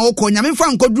wotika mu a wokọ nyame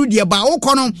fa nkodru de ba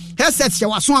wokọ no headset ya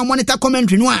waso a monitor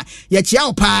commentary no a ya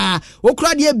chia pa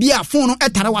okura de bia phone no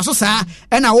etare waso saa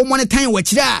na wo moneten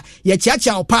wachira a ya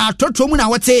chia pa totro mu na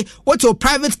wote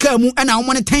private car mu na wo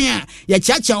moneten a ya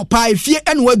chia pa efie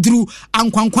na waduru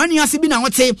ankwankwani ase bi na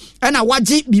wote na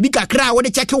waje bibi kakra wo de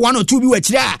check 1 or 2 bi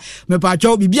wachira me pa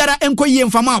cho bibiara enkoyie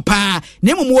mfama pa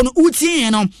na momo no utie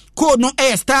no code no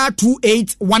star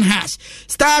 281 hash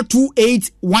star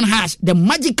 281 hash the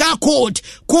magical code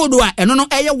wa eno no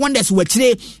wonders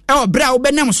wachire bra wo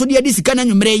benam so de disika na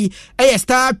nwumre yi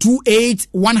star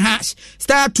 281 hash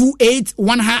star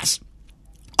 281 hash.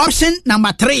 Option number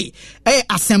 3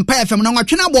 Asempa FM na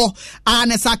nwatwena bo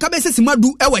na saka be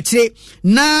sesimadu wachire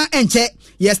na enche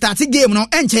ye start game no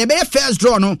enche be first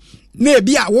draw no na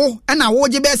bia wo na wo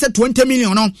je be se 20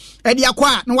 million no e de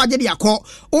akwa na waje de akọ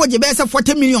wo je be se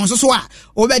 40 million so a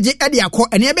wo be je e de akọ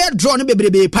ene be draw no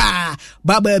bebrebe pa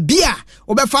baba bia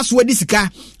wo be fa so adi sika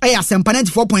Asempa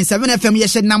 94.7 FM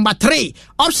ye number 3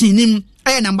 option nim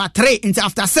number 3 into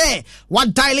after say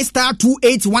what dial star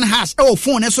 281 hash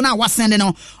phone so now what send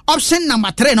no option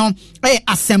number 3 no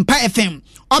Asempa FM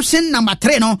option number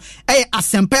 3 no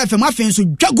Asempa FM afin so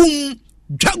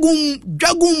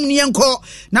Dragum nienko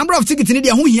number of tickets in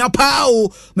the hu hia pa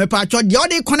o me pa cho de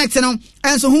ode connect no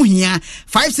enso hu hia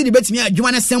 5 city bet me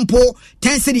adwuma na simple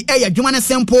 10 city adwuma na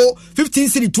simple 15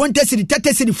 city 20 city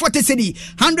 30 city 40 city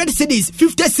 100 cities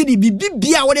 50 city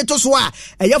bibia wode to so a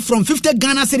from 50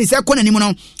 Ghana cities e kona ni mo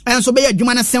no enso be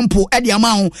adwuma na simple e de ama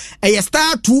ho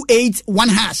star 281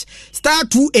 hash star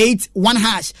 281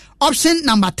 hash option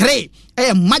number 3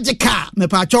 magica me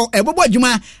pa cho bobo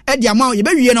adwuma e de ama ye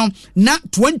be wie no na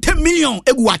 20 million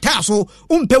egu ata so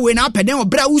umpe we na apeden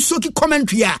obra usoki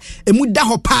commentary a emu da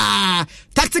ho pa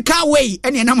tactical way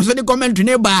ene na so de commentary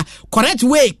ne ba correct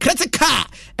way critical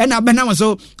ena benam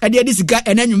so e de disika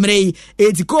enanwumre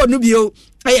etiko no bio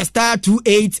star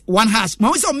 281 hash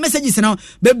ma so messages no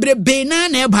bebrebe na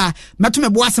eba meto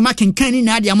mebo asema kenkan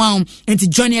na dia ma enti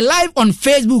join live on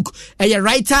Facebook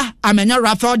writer Amenyo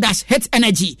Raphael dash hit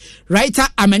energy writer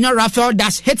Amenyo Raphael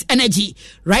dash hit energy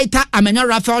writer Amenyo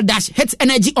Raphael dash hit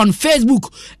energy on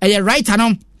Facebook writer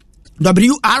no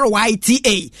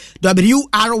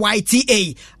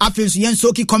WRYTA afenso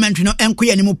yensoki commentary no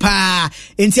enkoya ni mu pa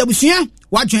enti abusua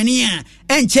what joining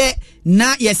enche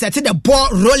na yes set the ball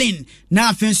rolling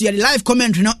na fence your live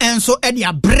commentary no enso e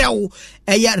dia brew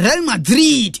Real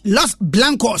Madrid, Los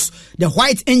Blancos, the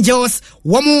White Angels,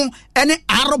 Womo, and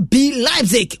RB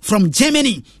Leipzig from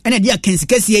Germany. And a dear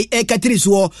Kensikesi,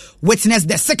 Catriswo, witness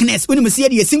the sickness. When you see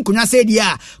the Sinkuna said,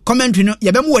 yeah, commentary,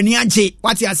 Yabamu and Yaje,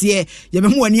 what you say,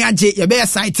 Yabamu and Yaje, Yabe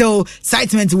Saito,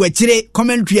 Citement, where Chile,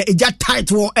 commentary, a jet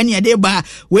title, any adeba,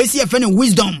 we see a friend of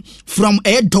wisdom from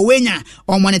a Dowena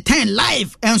on 110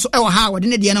 live, and so our Howard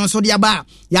in the announce of the Aba,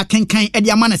 Yakin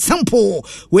Ediaman sample.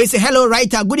 We say hello,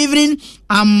 writer, good evening.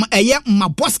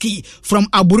 Maboski from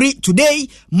Aburi today.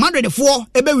 Madrid 4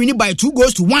 ebe winning by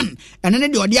 2-1. And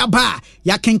then the odia bar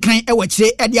ya can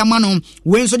ewache edia manon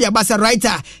when so the abasa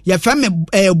writer ya fame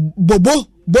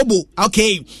Bobo,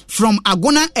 okay, from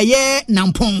Agona Eye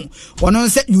Nampong. One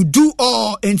said you do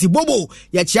all anti Bobo,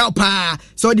 ya pa.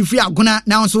 So the free Agona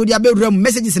now so the bedroom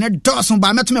messages and a dozen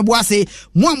by Metame Boise.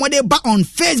 More back on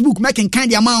Facebook making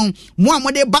kind amount, more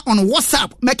back on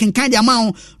WhatsApp making kind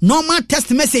amount. Normal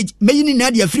text message, maybe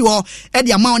Nadia free or at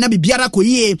the amount Nabi Biara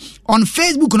Koye on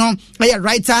Facebook. No,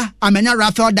 writer Amenya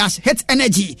Raphael dash hit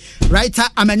energy, writer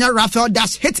Amenya Raphael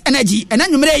dash hit energy, and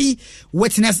then you may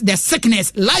witness the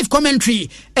sickness live commentary.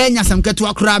 Enya samketu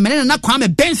akura menena na Kwame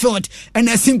Benfield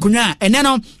ena sinkunya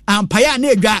eneno ampaya na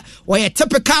edwa we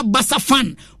typical Barca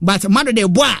fan but Madrid de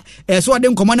boa so de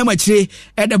nkomo na machire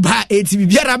e de ba eti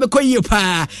bibiara be koyi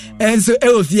pa enso e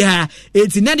ofia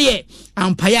eti na de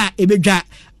ampaya ebedwa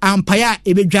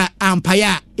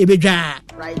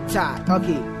right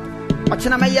okay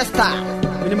ochena me yesta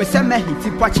when me say me hiti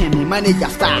pache me manager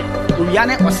star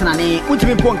uyane osnane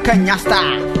untimi pon kanya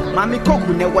star mami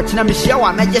koku ne watchna me share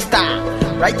wa star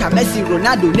right Messi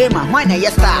Ronaldo Neymar why na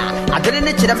yesta adere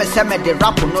ne kire me say me de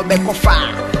rap no be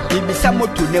kofa bibisa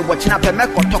moto ne watchna pe me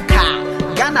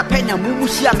kotoka Ghana penya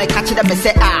mumushia me ka kire me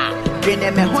say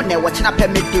dwene me ho ne watchna pe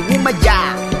me de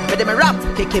wumaja me de me rap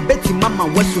keke beti mama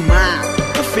wasuma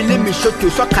ufili me shoto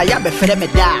so kaya be fere me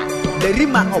da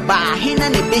Berima oba hina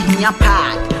ne behia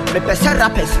pa me pesa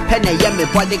rappers pena ye me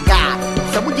bodyguard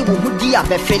sabuji wo hudi a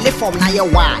be fele form na ye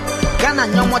wa Ghana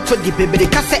nyomo to di bebere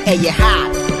kase eye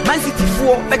hard Man City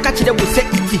fo be ka kire wo se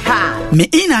iti hard me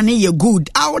ina ne ye good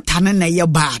out tane na ye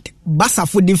bad Basa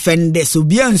for defenders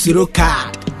obi ansuro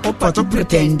card Opoto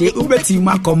pretende ubeti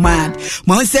ma command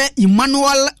man say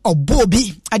Emmanuel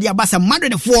Obobi adi abasa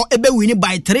Madrid 4 ebe winning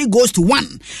by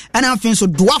 3-1 and I feel so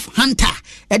dwarf hunter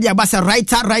adi abasa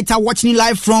writer watching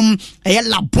live from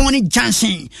Laboni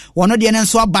Junction one of the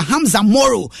so Hamza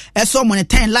Moro eso money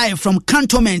 10 live from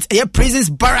Cantonment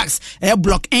Prisons Barracks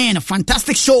Block N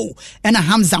fantastic show and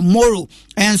Hamza Moro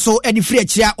and so Eddie Free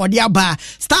Chia Odiaba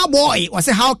Starboy was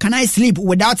say how can I sleep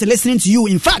without listening to you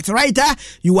in fact writer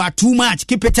you are too much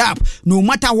keep it up no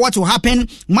matter what will happen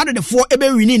Madrid 4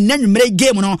 ebe winning nenumere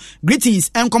game no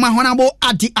greetings and come honorable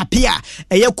Adi Apia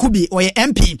Kubi or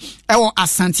MP or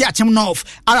Asante Achim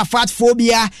North Arafat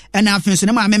Phobia and afenso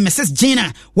na Mrs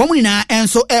Gina woman na and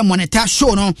so monitor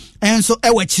show no and so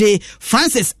eweche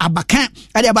Francis Abakan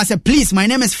Adiaba say please my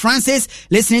name is Francis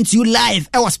listening to you live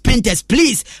I was painters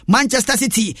please Manchester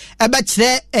City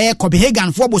ebechre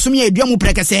Copenhagen for bosomia eduamu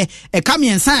prekese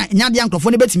kamiensa nyade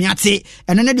ankrofo ne betimi ate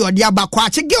eno ne de odiaba kwa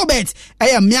Gilbert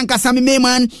Mianka Sami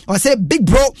Mayman or say big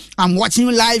bro I'm watching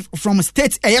you live from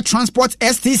State Air Transport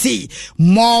STC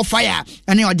more fire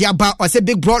and your diaba or say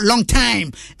big bro long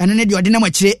time and then the ordinary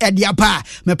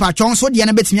diaba me patron so the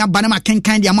betimi abanama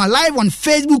kenkan diama live on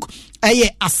Facebook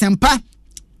Asempa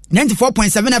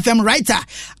 94.7 FM writer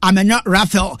Amenya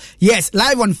Raphael yes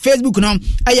live on Facebook no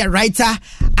writer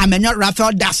Amenya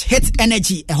Raphael dash hit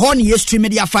energy a horn year stream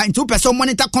media fine 2%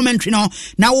 monitor commentary no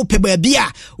now wo pebe bia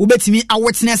wo betimi a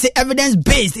witness evidence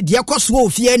based the akoswo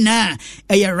fie na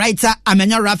writer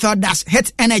Amenya Raphael dash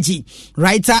hit energy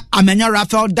writer Amenya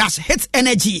Raphael dash hit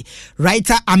energy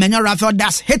writer Amenya Raphael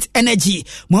dash hit energy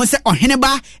mo se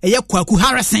oheneba Kwaku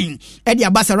Harrison e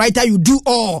abasa writer you do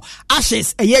all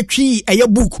ashes tree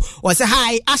book or say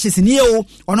hi ashes in you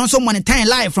or also money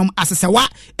live from Asasewa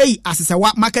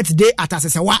Asasewa market day at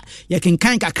Asasewa you can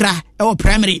kakra or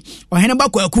primary or heneba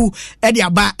Kwaku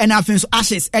Ediaba and afins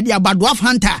ashes Ediaba dwarf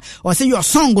hunter or say your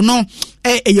song no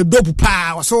your dope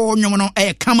pa or so no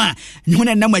kama no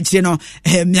na machino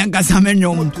mianga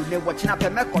samenyo watching up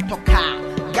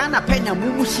Ghana penya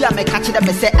mumushia me catch them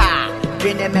say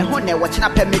dwene me ho na watching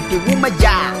up me de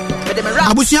wumaja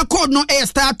abusia code no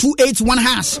star 281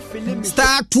 hash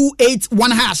star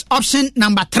 281 hash option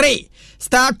number 3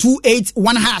 star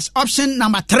 281 hash option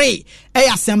number 3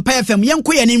 Asempa FM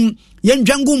yenko yanim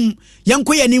yendwangum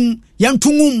yenko yanim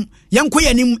yantungum yanko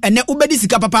yanim ene obedi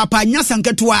sika papa nya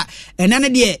sanketo a ene ne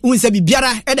de unse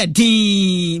bibiara eda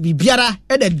din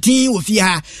ofi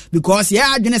ha because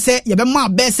ya adwene se ye be ma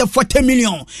bese 40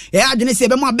 million ya adwene se ye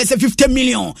be ma bese 50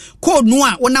 million code no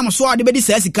a wonam so ade bedi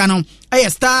sika no eye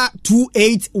star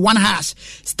 281 hash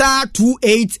star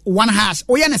 281 hash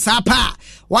oye ne sa pa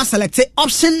wa select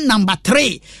option number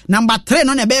 3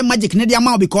 no na be magic ne dia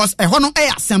ma because e ho no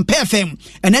e Sempe FM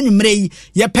ene nwumre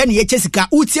ye pe ne ye chesika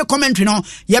utie commentary no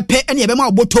ye pe ene ye be ma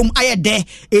obotom ayede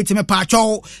etime pa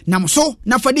atwo nam so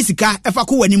na fa disika efa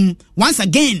ko wanim once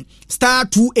again star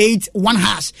 281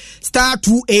 hash star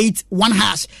 281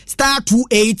 hash star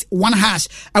 281 hash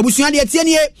abusuan de tie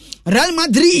ne Real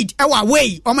Madrid ewa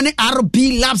away omane RB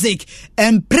Leipzig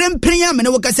emprempren me ne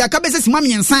wokasi akabese sima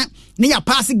miensa ne ya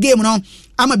pass game no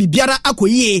ama bibiara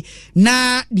akoyie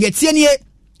na de tie ne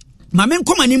Mamen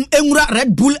komanim enwura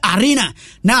Red Bull Arena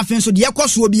na afenso de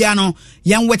yakoso bia no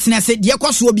yan witness de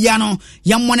yakoso bia no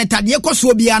yan monitor de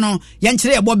yakoso bia no yan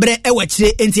kire ebobre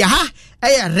ewakire enti ha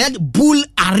Red Bull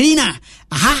Arena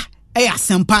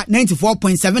Asempa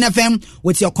 94.7 FM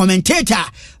with your commentator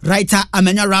writer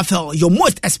Emmanuel Raphael, your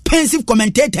most expensive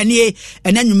commentator nie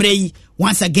and then you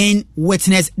once again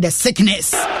witness the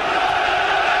sickness.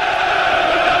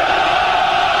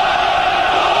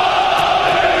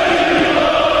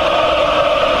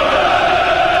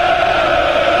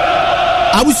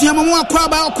 Abusiyamamu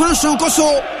akwaba okonshon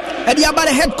koso edi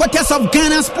abale headquarters of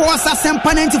Ghana Sports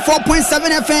Asempa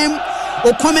 94.7 FM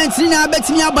o comment ni na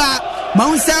betimi aba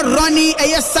Maunsa Ronnie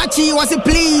Sachi was it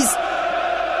please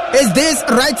is this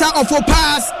writer of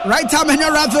Opas writer Mena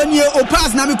Ravenue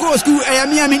Opas na miko school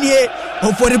ayamia minie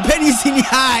o for the pennies in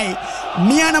high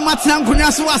miana matna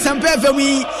kunaso Asempa FM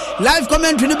live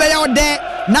commentary ni be ya ode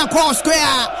na call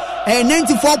square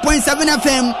 94.7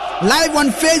 FM live on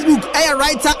Facebook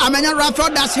writer Amanya Raphael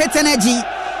dash hit energy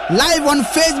live on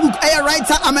Facebook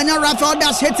writer Amanya Raphael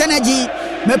dash hit energy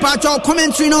me pacho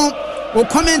commentary no o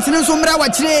comment no so mra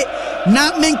wachire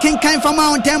na menken kan fama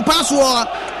on tempa so o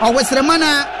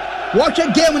wesremana watch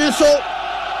game no so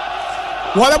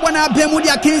wo be bona bemu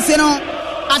dia kinse no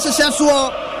asese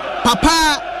so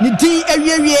papa ni din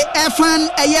awiewie efan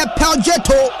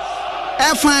peljeto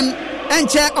efan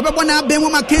enche obebona bemu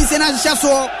makense na asese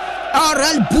so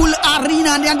Red Bull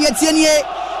Arena and the Etienne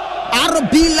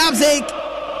RB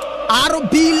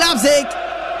Leipzig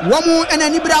Womo and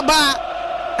Anibraba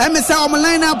MSA on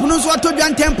line up no so to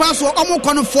Jan Tempa so omo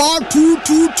kono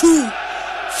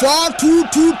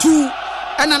 4-2-2-2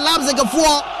 and a Leipzig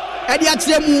 4 edi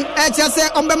atremu say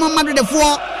ombema Madrid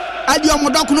 4 edi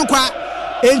omodok no kwa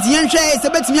enti enhwe se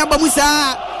betimi aba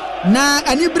musa na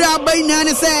Anibraba ina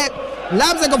ne se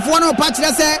Leipzig 4 no pa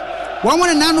kire se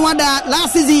Woman nanu wada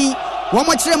last season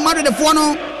womo kire Madrid de fo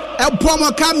no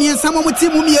epomo ka miensa mo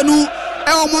timu mienu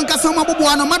omo nkasa mo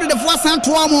bobo no Madrid de fo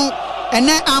santo omo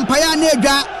ene ampaya na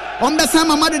edwa ombesa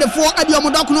ma Madrid de fo ade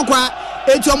omo dok no kwa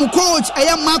eti omo coach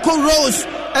Marco Rose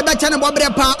ebe cha ne bobre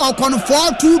pa okon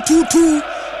 4-2-2-2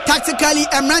 tactically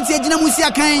emranti agina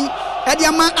musia kan ede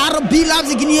ama RB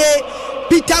Leipzig nie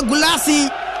Peter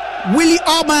Gulasi Willy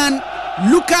Orban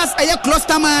Lucas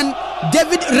Klosterman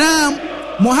David Ram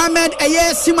Mohamed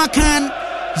Simakan,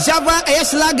 Java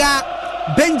Slaga,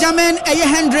 Benjamin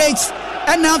Hendricks,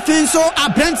 and now Finso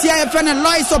Abrantia FN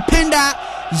Lois Openda,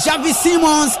 Javi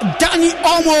Simmons, Danny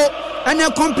Omo, and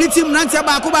now completing Nantia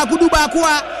Bakuba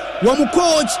Kudubakua, Wamu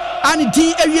coach, and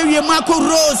D. Marco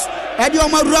Rose,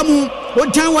 Edioma Ramu,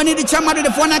 Otan one the Chamada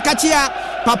de Fona Kachia,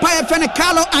 Papa FN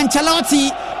Carlo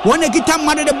Ancelotti, one guitar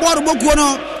mother the board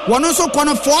Bokono, one also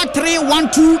corner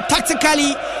 4-3-1-2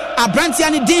 tactically, Abrantia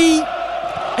and D.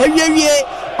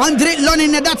 Andre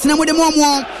Lonin that's na mode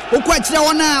momo okwachira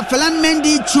wona Felan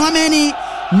Mendy Chouameni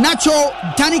Nacho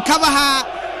Dani Cavaha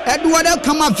Eduardo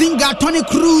Camavinga Toni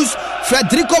Kroos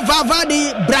Federico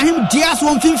Valverde Brahim Diaz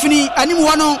won finfini animu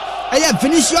wono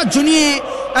Vinicius Junior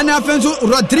and Alfonso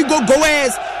Rodrigo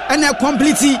Goes and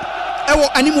complete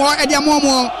animu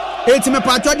ediamomo etime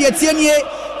patro de tienie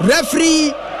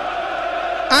referee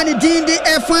and dindi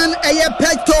F1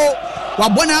 Peto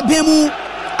wabona bemu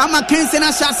ama kense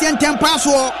na chassis entempa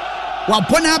so wa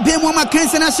bona bemu ama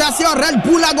kense na chassis Red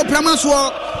Bull ago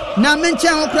pramaso na menche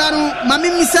okra no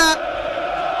mamimisa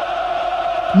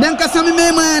nankasa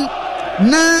meman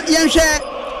na yenhwe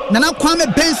na Kwame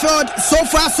Bensford so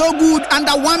far so good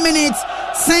under 1 minute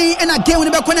saying in a game we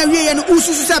be kona wie no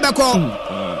ususu se be ko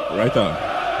right on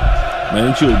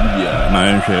menche obia na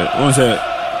yenhwe won say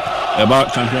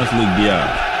about Champions League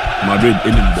there Madrid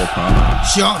in Boca.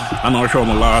 Sure. And I'm sure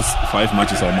my last 5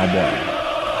 matches on my boy.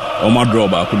 On my draw,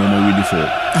 but I couldn't really for.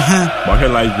 But I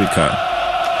like Vicar.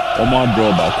 Omo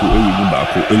draw back,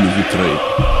 Elivi 3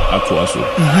 at Wasso.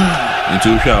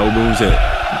 Until we say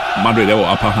Madrid have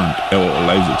upper hand or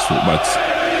Leipzig, but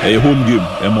a home game,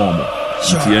 a moment.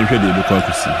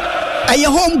 A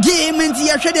home game, and the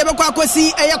Ashade a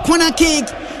corner kick.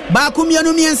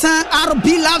 Bakumiano Miensa,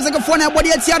 RB loves like a phone, body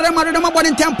at Sierra Madrid, more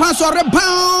than 10 pounds or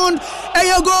rebound.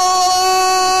 A go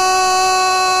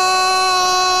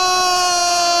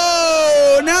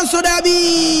Nanso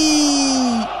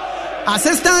Dabi.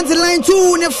 Assistant line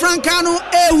 2 ne Francano,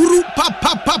 Ehuru,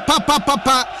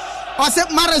 papa. Ose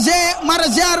Marje,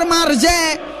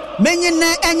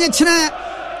 Menyene, Enyechna,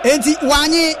 Enti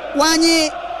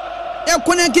Wanye.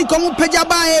 Ekona ki komu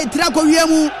pejabae trako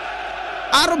wiemu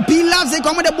RB loves e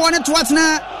komu de bonnet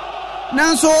watna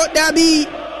nanso dabi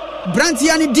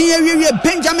Brantiani die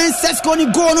Benjamin Sesko ni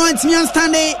go no antimian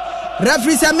stande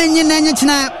referee say menye na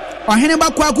nyechna ohene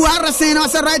ba kwaku arasen na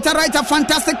say writer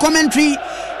fantastic commentary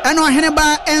and ohene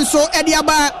ba enso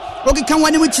ediaba okika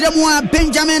wani mu kiremu a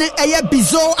Benjamin eye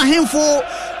bizo ahemfo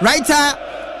writer.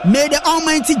 May the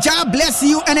Almighty Jah bless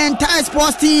you and the entire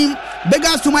sports team. Big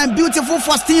ups to my beautiful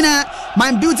Faustina,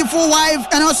 my beautiful wife,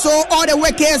 and also all the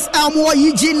workers. More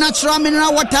EG natural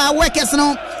mineral water workers.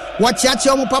 No, watch out,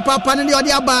 your papa, panel, the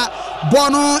other.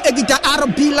 Bono, Egita,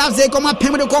 RB loves a coma,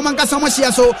 payment, common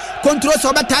Casamosia. So, control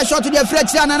so that I shot to the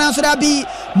French and answer that be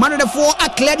man of the 4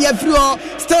 at Claudia Frio.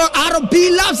 Still,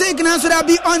 RB loves a answer that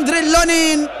be Andre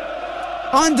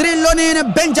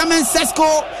Lonin, Benjamin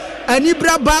Sesko.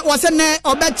 Anibra ba wasene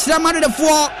obechira man the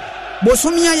 4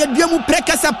 bosomia ye duamu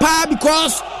prekasa pa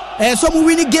because so mu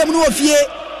win game no ofie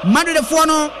man the 4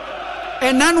 no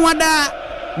enanwada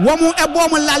womu ebo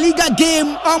mu La Liga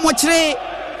game omo kire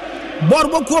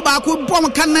borbo ba ko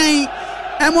bom kanan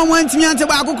emo wantimi ante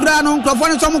ba ko kura no nkrofo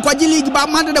no so mu kwaji league ba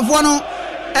man the 4 no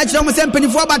e kire mo sempani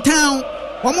for ba town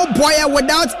womu boy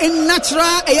without a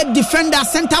natural a defender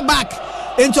center back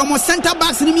into mo center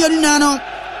backs ni miori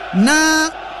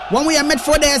na one way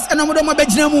midfielders and no more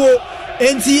Benjamin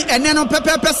enti ene no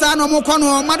pepesa no mo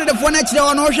kono madu de fo na kire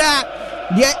wono hwa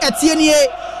de etienie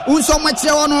unso ma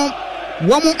kire wono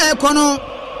wo mo ekono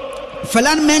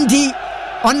Felan Mendy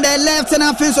on the left and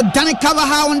offense so Danny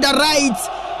Carvajal on the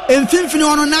right in finfini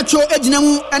wono Nacho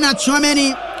ejinamu and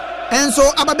Chouameni and so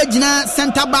ababejina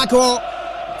center back ho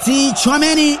ti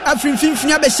Chouameni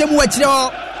afinfini abeshemu wa kire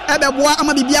ho ebeboa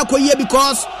amabibia koye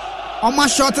because on my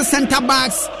short center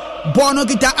backs Bono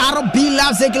kita RB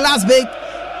Leipzig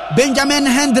Benjamin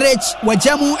Hendrich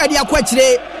wajamu edi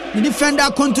akwachire the defender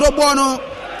control Bono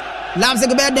Leipzig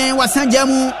beden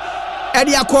wasanjamu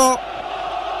edi akọ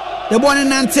the Bono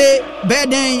nante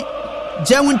beden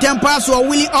jamu tempa so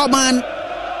Willy Orban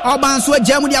so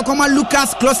jamu dia koma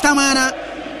Lucas Klosterman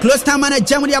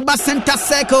jamu dia ba center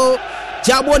circle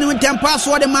jabo ni tempa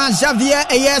so de ma Javier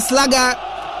Ayes Laga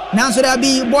nanso da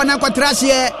bi Bono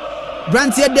kwatrashie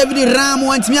Brantier David Ram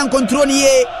wants me on control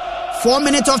here. 4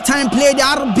 minutes of time played.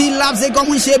 RB Leipzig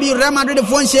Gomun Shebi, Real Madrid the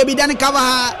phone Shebi, Danny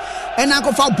Carvajal, and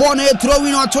Uncle for Bono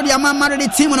throwing or to the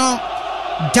Madrid team.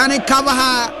 Danny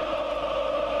Carvajal.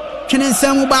 Kenen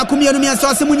Samu Bakumi and Mia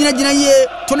Sosimuna Jina,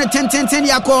 2010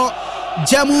 Yako,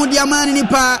 Jamu Diamani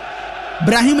Nipa,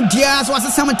 Brahim Diaz was a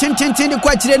summer 10 the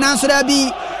question answer that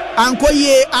be Uncle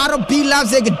Ye, RB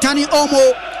Leipzig, Danny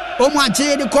Omo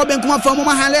J, the Coben come from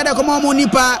Mahaleda, come on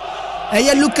Nipa.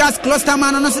 Lucas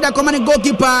Klosterman no se da komani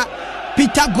goalkeeper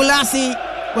Peter Gulasi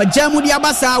wa Jamu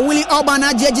Diabasa Willy Orban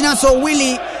ajina so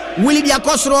Willy dia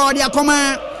kosro dia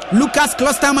koma Lucas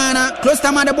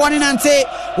Klosterman the born nante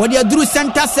wa dia Drew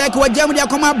center sec wa Jamu dia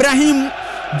koma Brahim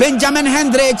Benjamin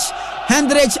Hendrich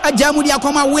ajamu dia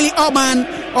koma Willy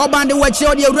Orban the watch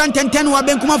dia run 10 wa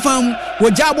ben kuma fam wa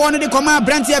jabo no de koma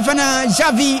Brantier fana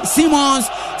Javi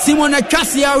Simon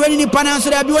Tracia ready ni pana so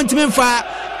da bi want memfa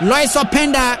Lois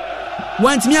Openda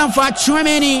want me and for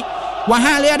Chouameni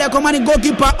Wahale the commanding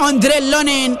goalkeeper Andre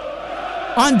Lonin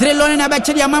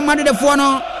abache dia mama de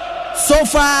fono so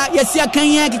far yes ya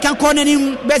kan can corner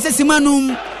him bese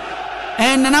simanum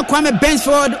and nana Kwame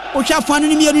Bensford o sha fanu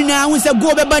ni mienu na won se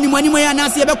go be bani mani mo ya na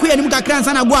se be koya nim kakran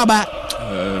sana go aba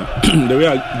the way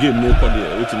I game no call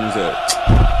there which means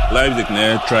Leipzig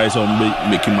na try some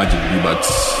making magic but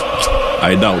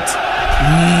I doubt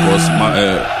because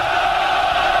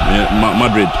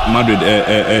Madrid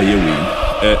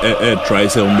try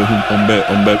say on prepare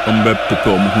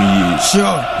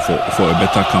sure for a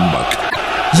better comeback.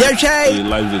 Yeah,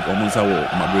 Leipzig almost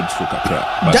Madrid so kakra.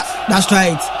 That's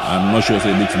right. I'm not sure if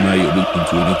they need to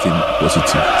into anything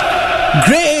positive.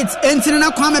 Great. Entina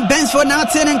Kwame Bensford now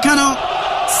turning Kano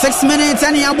 6 minutes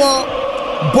and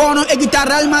yabo Bono Egita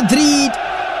Real Madrid.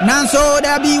 Nanso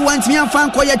there be wants me and fan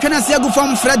ko ya kana segu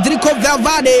from Federico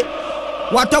Valverde.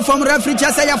 What from referee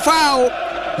just say a foul.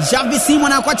 Javi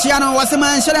Simon Aquachiano was a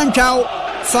man Sharon Chow.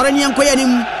 Sorry,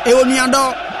 Yankoyanim,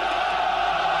 Eoniando.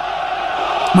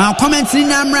 My comments in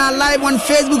Namra live on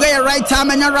Facebook at right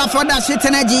time and you're for that shit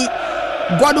energy.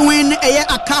 Godwin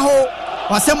Akaho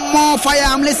was a more fire.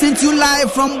 I'm listening to you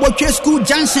live from Bochescu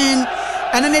Junction.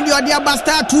 And then the other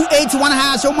Basta 281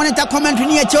 has your monitor commentary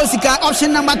near Chelsea.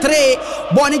 Option number 3.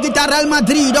 Boni guitar Real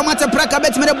Madrid. Don't matter Praca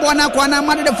bet me the Bona Kwana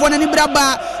Madi the phone and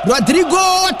Braba.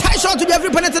 Rodrigo tie shot to the every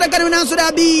penetrator can answer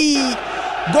that be.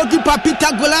 Goalkeeper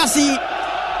Peter Golasi.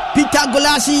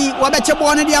 Wabeche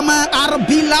Bona Diama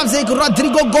RB Leipzig.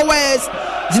 Rodrigo Goes.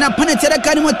 Zina penetrator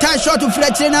can tie shot to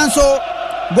Fletcher Nanso.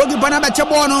 Goalkeeper Nabeche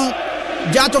Bono.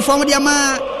 Jato from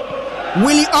Diama.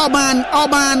 Willie Orban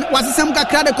was the same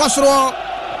crowd Kosro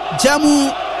Jamu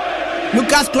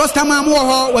Lucas Klosterman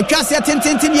Moho were just at 10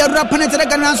 year penetrated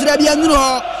answer the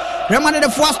Bianuho. Remember the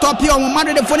first stop here on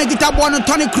Monday the phone guitar born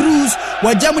Tony Cruz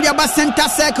where Jamu the center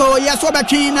circle. Yes, what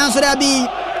between answer the B.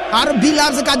 RB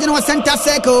Leipzig Cardinal center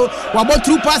circle. Wabo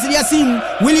through pass the Yasim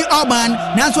Willie Orban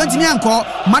Nanso Antinyanko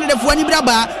Monday the phone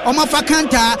Braba Omafa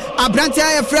Kanta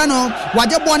Abrantia Efrano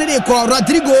Waja born the call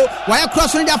Rodrigo why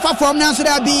crossing the far from Nanso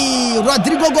the B.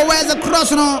 Rodrigo Goes a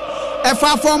cross no a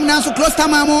far from Nanso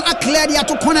Klosterman a clear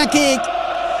to corner kick.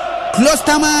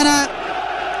 Klosterman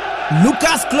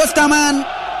Lucas Klosterman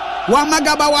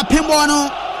Wamagaba wa Pembono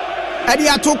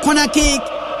Edia to corner kick.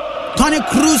 Tony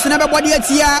Cruz and everybody at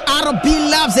here RB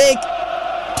Leipzig.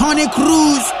 Tony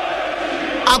Cruz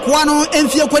Aquano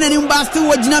Enfio Konen Bastu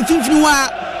Wajina Finfnua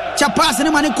Chapas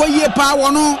and Maniko Yepa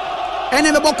Wano and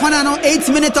everybody 8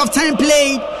 minutes of time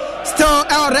played. Still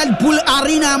our Red Bull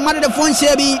Arena Mother the phone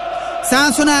Shebi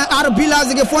Sansona RB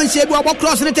Leipzig phone Shebi Wabo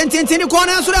crossing the 10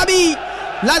 corner Surabi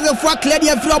Lazo for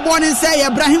Claudia Frobon and say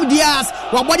Ibrahim Diaz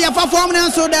Wabody for form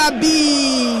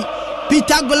Surabi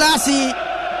Peter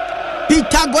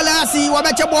Golasi,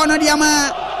 Wabacha Bono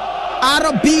Diama,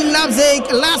 RB Leipzig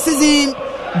last season.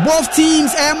 Both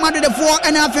teams Mother the 4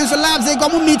 and offensive Leipzig go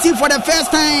meeting for the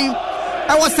first time.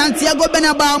 I was Santiago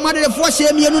Benabao, Mother the 4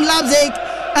 Shemian Leipzig,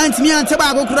 and me and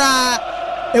Tobago Kra.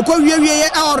 A Korea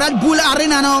our Red Bull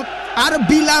Arena no.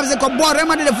 RB Leipzig go board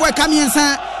Mother the 4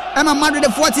 Kamiansa, and my Mother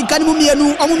the 40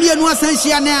 Kanimumianu, Omumianu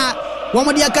Sanshiana. One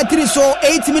of the Katri so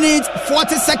 8 minutes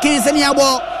 40 seconds and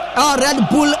Yabo. Our Red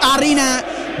Bull Arena.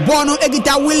 Bono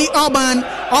Egita Willie Orban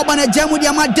a Jamu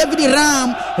Diama David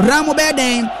Ramo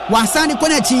Beden Wasani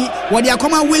Konechi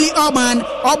Wadiakoma Willie Orban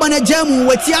a Jamu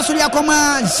Wetiasu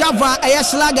Yakoma Java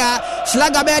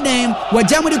Schlager Beden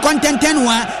Wajamu the content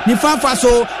tenwa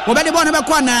Nifanfaso Wabedi Bono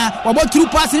Bakwana Wabo through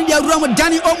passing the room with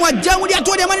Danny Omo Jamu Dia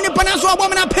told them in the Panaso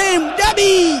Abomana Pim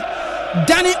Debbie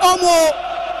Danny Omo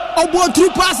Obo through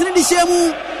passing the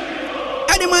Shemu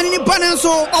Any man in the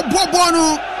Panaso Obo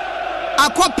Bono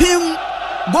Aquapim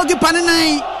Goalkeeper 9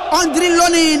 Andre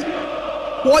Lonin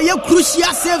Woye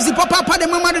crucial saves the papa de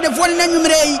mama de phone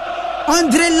numere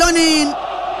Andre Lonin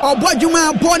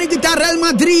Obojuma born in Real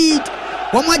Madrid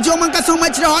Woma Joma ka so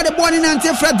much the born in Ante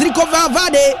Federico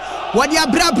Valverde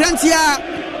Wadia Bra Brantia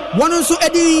Wono so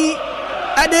Edi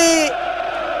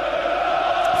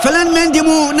Felan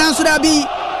Mendimo Nansurabi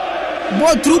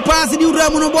Bo true pass di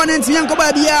Ramono Bonent Yanko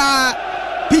Babia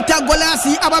Peter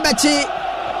Golasi Ababache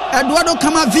Eduardo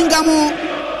Camavingamu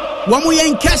Wamu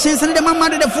yen cashes and the mama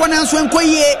de phone and swim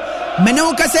koye.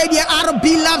 Menoka said the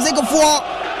RB Leipzig for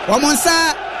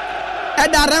Wamonsa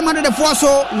Eda Raman de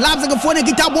Foso, Leipzig for the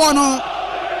guitar bono.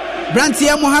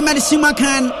 Brantia Mohamed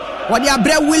Shimakan, Wadia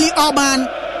Bre Willie Orban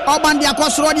the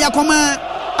Akosro Diakoma,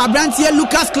 Abrantia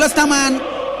Lucas Klosterman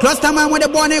with the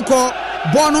Boneco,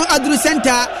 Bono Adru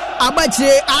Center,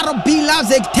 Abache RB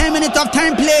Leipzig 10 minutes of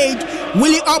time played.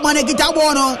 Willie Orban a guitar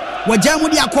bono, Wajamu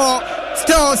Diako,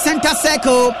 still center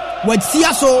circle. What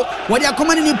Siaso, what they are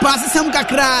commanding passes some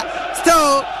Kakra,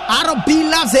 still RB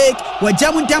Leipzig, what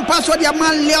German Tempas, what their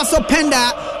man Lois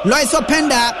Openda,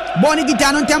 Bonnie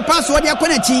Gitano Tempas, what they are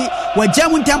Konechi, what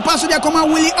German Tempas, what they are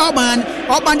command Willie Orban,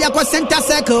 they are center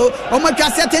circle,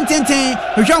 Omaka Tenten,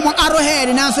 Jean Arrowhead,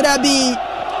 and answer that be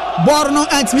Borno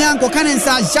and Mianco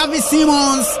Canensa, Javi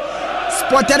Simons,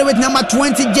 spotted with number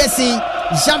 20 Jesse,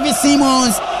 Javi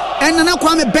Simons. And now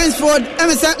Kwame Bensford,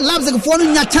 MSN Leipzig for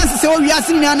your chances. So we are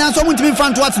seeing now someone to be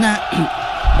found to what's now.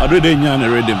 I read in Yan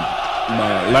read him,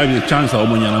 but Leipzig chance of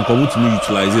money and come to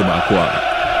utilize it back.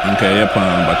 Okay,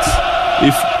 but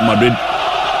if Madrid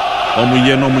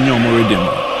no money already,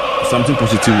 something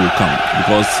positive will come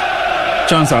because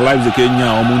chance of Leipzig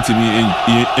Kenya or to be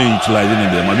utilizing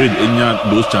it. Madrid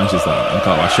those chances are and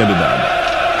can share it down.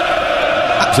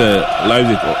 So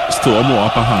Leipzig still more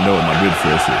upper hand over Madrid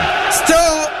first.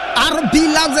 Still. RB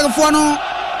Leipzig for no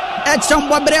Edson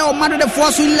Bobreo, Madrid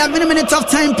force 11 minutes of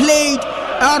time played.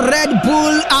 Red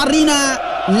Bull Arena,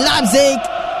 Leipzig.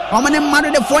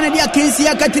 Madrid for the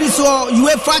Akensia Katriso,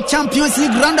 UEFA Champions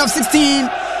League round of 16.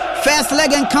 First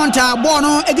leg encounter.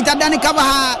 Bono Egita Dani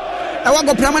Kavaha.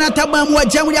 Awago Pramana Tabam wa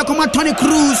Jamu ya Koma Toni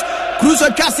Cruz. Cruz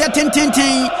or Cassia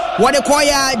 10-10-10. What a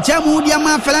choir, Jamu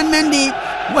Diama Felan Mendy.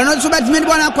 When also batsman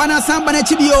Bona Kwana Samba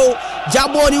Chibio.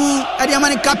 Jaboni,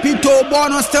 Adiamani Capito,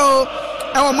 Bono still.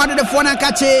 Our Madrid the Fona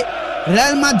Kache,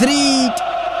 Real Madrid,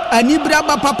 Anibra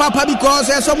Papa because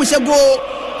I saw much ago.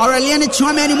 Aurelian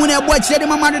Chouameni Mune watch the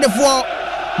Madrid the Four.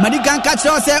 Madikan catch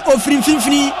us offering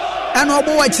Fifni and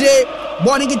Obo watch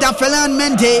Bonigita Felan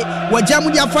Mente,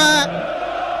 Wajamu Jafa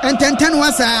and Tenten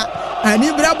Wasa,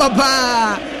 Anibra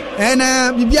Papa. And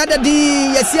Bibiada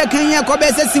di Yasia Kenya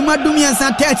Kobese Simadumian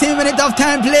 13 minutes of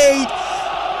time played.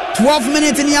 12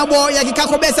 minutes in Yabo Yakika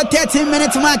Kobesa 13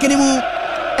 minutes mark anymore.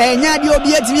 Nyadi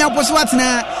obieti mi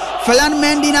aposwatna Felan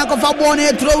Mendy na kofa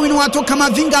bone throw in wato kama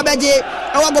vinga beje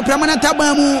awago pramana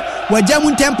tabamu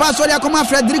wajamu tempa so dia koma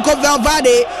Federico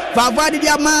Valverde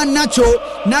dia man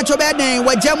Nacho beden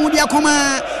wajamu dia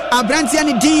koma Abrantia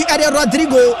ni di ade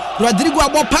Rodrigo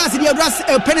abo pass dia ras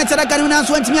penetrate kan na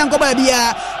so ntimi ankoba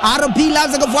bia RB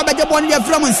Leipzig fo beje bone dia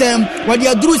from nsem wa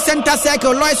dia through center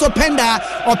circle Lois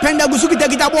Openda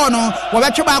gusukita bono wa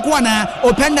betwe ba ko na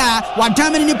Openda wa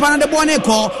dameni ni pana de bone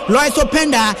ko Lois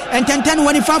Openda and 10-10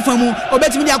 when fafamu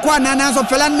obetimi dia ko na so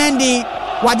Felan Mendy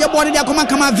waje bone dia koma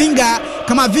kama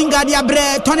vinga dia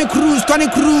bre Toni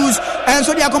Cruz and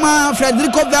so dia koma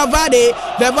Federico Valverde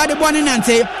bone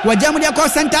nante wajamu dia ko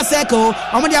center circle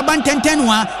omo dia ban 10-10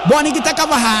 wa bone kita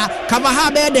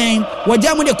Kavaha beden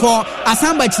wajamu de ko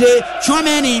asamba chire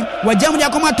Chouameni wajamu dia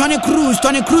koma Toni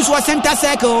Cruz wa center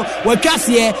circle wa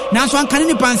kasie na so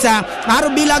ankanini pansa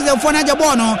RB Leipzig fona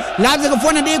jabono Leipzig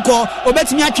fona de ko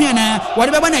obetimi atwena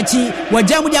wade beba na chi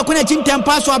wajamu dia ko na chi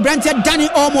tempa so Abrantia Dani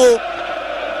Olmo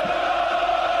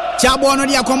Chabono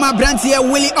dia koma Brantie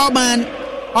Willy Orban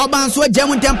so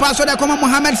jamu tempa so da koma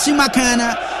Mohamed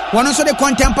Shimakana wono so de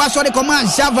kontempa so de koma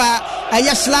Java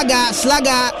aya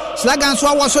Slaga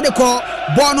so wa so de ko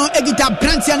bono egita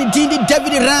Brantie ni Dindi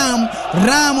David Ram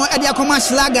dia koma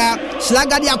Slaga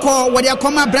dia ko wa dia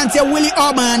koma Brantie Willy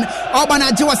Orban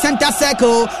aje wa center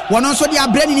circle wono so dia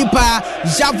breni nipa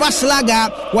Java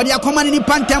Slaga wa dia koma ni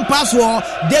tempa so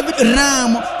David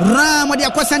Ram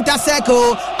dia ko center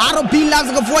circle RB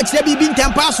Leipzig for the bibin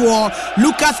tempa so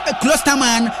Lucas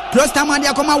Klosterman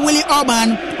dia koma Willy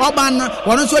Orban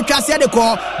wono so twase de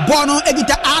ko bono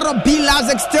egita RB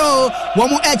Leipzig still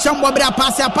womo echombo bra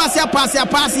passe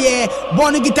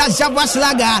bono gita Java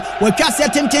Slaga wa twase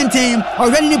 10-10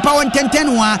 already ni power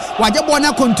 10-10 waje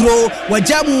bona control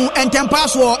wajamu entempa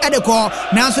so edeko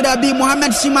na so da bi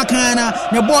Mohamed Shimakana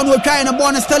ne bono try na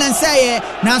bono still and say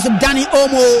na so Dani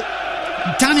Olmo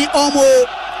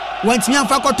want me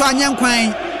amfa koto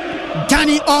anyankwan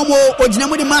Dani Olmo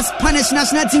ojinamu di mass Spanish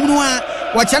national team no a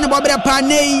wachane bobere pa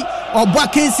nei obwa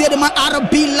kensie de ma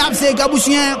RB Leipzig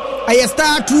gabusuan ay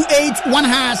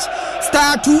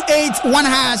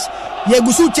 *281#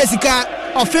 yegusu chesika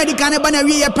ofedi kan ba na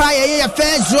wie pa ye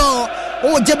first draw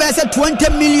o jebese 20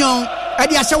 million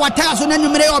adi asha wata so na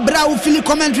numere obra wo fili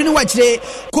commentary ni wachire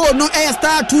ko no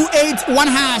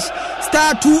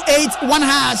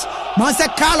 *281# Monse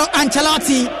Carlo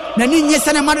Ancelotti na ni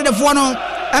nyesa na made de fo no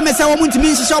amesa wo muntimi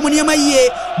nhihye wo niam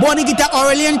yie boni gita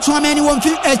Aurelian Chouameni wo mfi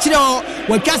echire o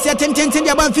wo twase 10-10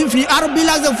 dia ban finfini RB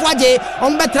Leipzig fuaje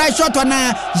on be try shot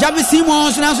na Javi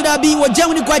Simons na so da bi wo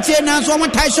jamu ni kwache na so mo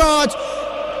tie shot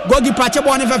gogi pache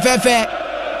boni fefefe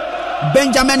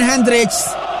Benjamin Hendricks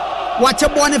wache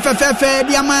boni fefefe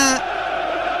dia ma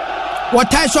wo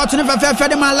tie shot ni fefefe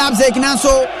de ma Leipzig na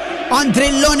so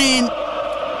Andre Lonin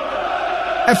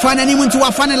efanani muntu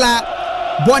wafanela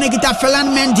boni gita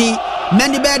Felan Mendy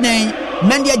beden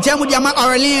Mendy jamu dia ma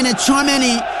Aurelian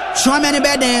Chouameni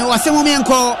beden wasemu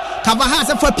menko Kavaha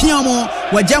se fa piamo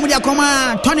wajamu dia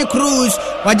koma Toni Cruz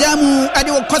wajamu adi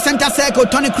ko center circle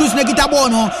Toni Cruz ne gita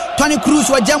bono Toni Cruz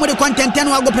wajamu de content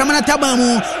wa go pramana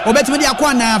tabamu obetimi dia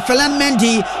kwana Felan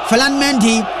Mendy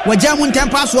wajamu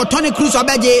tempa so Toni Cruz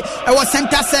obeje e wa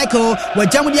center circle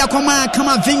wajamu dia koma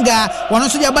kama vinga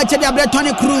wanoso dia bache dia bre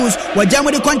Toni Cruz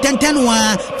wajamu de content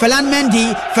wa Felan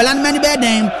Mendy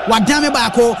beden wadame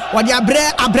bako wadia bre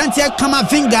Abrantie kama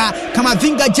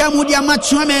vinga jamu dia ma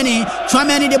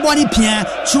Chouameni de boni pia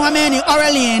Chouameni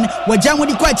Aurelian wajamu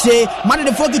di kwache made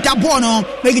de fogita bono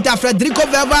megita Federico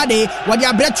Valverde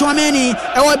wadia bre Chouameni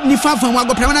e wa ni fanfan wa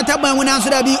go pramana tabamu na so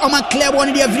da bi o ma clear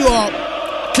boni de everywhere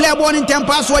clear boni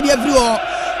tempa so de everywhere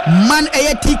man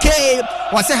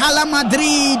TK was a Hala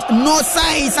Madrid no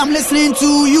size. I'm listening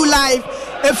to you live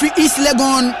every East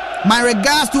Legon My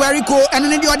regards to Eriko and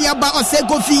any other about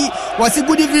Kofi. Was a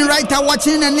good evening writer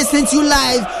watching and listening to you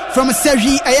live from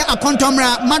Sergi a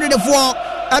Contomra Madrid 4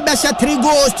 Abasha 3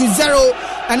 goals to 0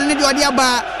 and any other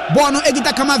about Bono Egita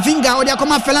Kamavinga or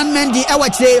Yakoma Felan Mendy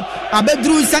Ewache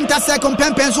Abedru Santa Second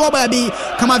Pempens Wababi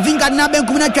Kamavinga Naben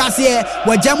Kumina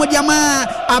where Jamu Diama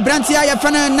Abrantia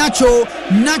Yafana Nacho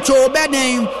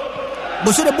Bedname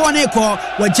Boso de Boneko,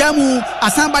 Wajamu,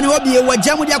 Asambani Obi,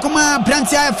 Wajamu Diakoma,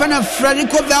 Brantia, Fena,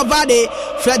 Federico Valverde,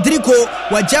 Federico,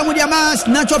 Wajamu Diamas,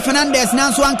 Nacho Fernandez,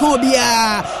 Nansu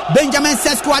Ankobia, Benjamin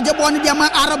Sesko, Ajaboni Diama,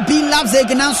 RB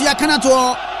Leipzig, Nansu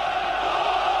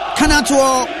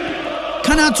Kanato,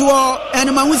 and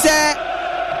Mawuse,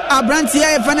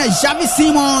 Abrantia, Fena, Javi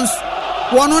Simons,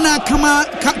 Wanona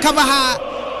Kavaha,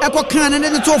 Eko Kan, and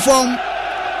then the two form,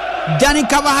 Danny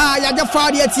Kavaha,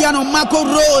 Yajafadi, Etiano, Marco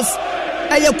Rose.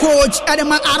 Hey, coach,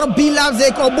 Edema RB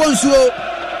Leipzig,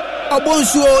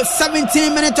 Obonsuo,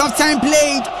 17 minutes of time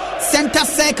played. Center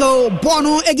circle,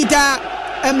 Bono Egita,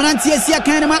 Emrantia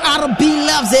Siakanema RB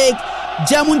Leipzig,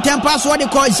 Jamun Tempas, what they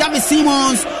call Javi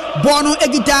Simons, Bono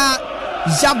Egita,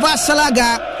 Java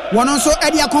Salaga, one also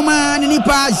Edia Command,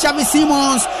 Nipa, Javi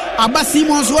Simons, Abba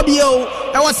Simons, Wobio,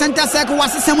 our center circle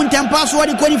was the Samun Tempas, what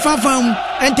they call it from.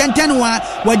 And Tentenwa,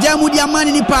 where Jamudia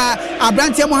Manipa,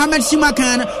 Abrantia Mohammed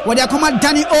Shimakan, where they come at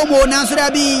Danny Omo,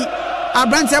 Nansurabi,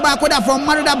 Abrantia Bakoda from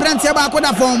Marada Brantia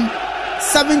Bakoda from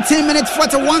 17 minutes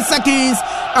 41 seconds.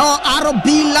 Our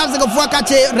RB loves the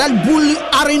Fuakache, Red Bull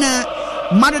Arena,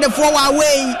 Marada 4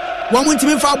 away, 1 win to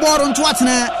me for a ball on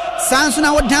Twatna,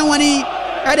 Sansuna with Danwani,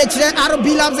 Edit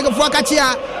RB loves the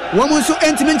Fuakacha, 1 win to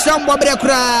intimate some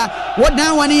Bobrekra, what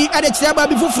Danwani, Edit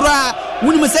before.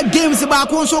 We must say games about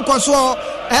Konso Koso,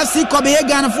 FC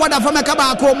Copenhagen, Ford from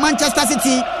Kabako, Manchester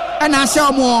City, and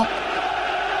Ashaw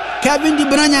Kevin De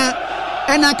Bruyne,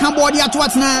 and Cambodia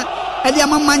Twatna, and the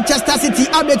Manchester City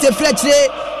updated Fletcher,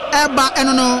 Eba,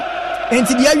 and no,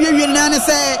 into the area,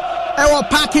 say, our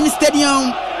parking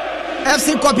stadium,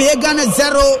 FC Copenhagen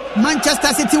 0,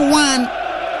 Manchester City 1,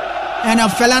 and a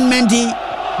Felan Mendy,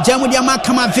 Jamudiama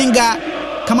Kamavinga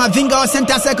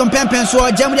center second Pempen so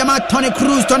Jamudiama Tony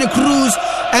Cruz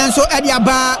and so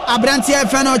Ediaba Abrantia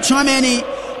Feno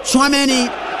Chouameni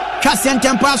Cassian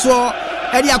Tempaso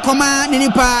Edia Coma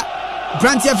Ninipa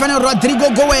Brantia Feno Rodrigo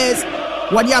Goes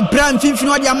what ya brand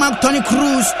Finfino ya Mark Tony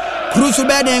Cruz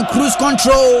Beden Cruz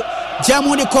control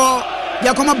Jamudiko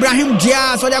Yakoma Brahim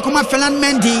Diaz or Yakoma Felan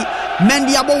Mendy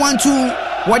abo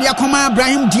 1-2 what Yakoma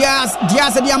Brahim Diaz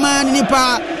Diaman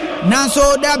Ninipa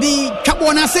Nanso Dabi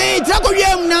Kabona say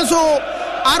Tragoyem Nanso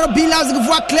RB Leipzig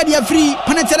for Claudia Free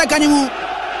Panetera Kanimu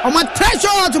on my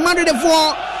treasure to Madrid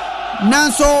 4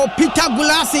 Nanso Peter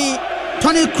Gulasi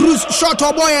Tony Cruz short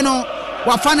Boyano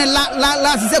Wafane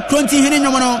last is a 20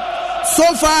 Hinenomono.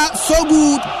 So far so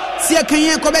good. See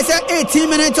Kenya Kobese 18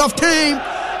 minutes of time.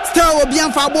 Still will be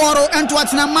on Faboro and to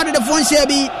what's now Madrid 4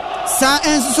 Shebi Sa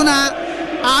and Susuna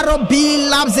RB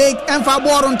Leipzig and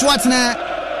Faboro and to what's now.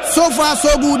 So far,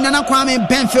 so good. Nana Kwame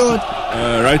Benfield.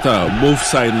 Both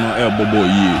sides no elbow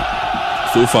ye.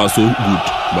 So far, so good.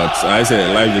 But I say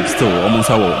Leipzig still almost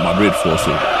have Madrid for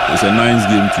so. It's a nice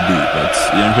game today. But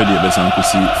you're ready to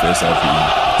see first half.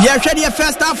 You're ready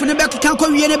first half. In the back, you can't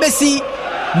come here. 19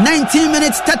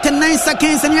 minutes, 39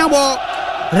 seconds. And you're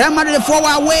Real Madrid 4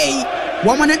 away.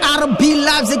 1 RB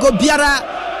Leipzig go Biara.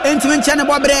 Intimate Channel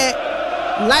Bobre.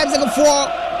 Leipzig 4.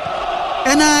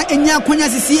 And in Yakunya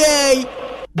CCA.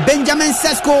 Benjamin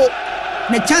Sesko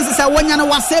the chances are one yana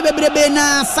wasebe brebe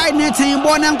na side net in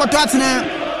Bona Nkotwatna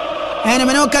and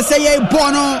Menoka say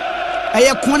Bono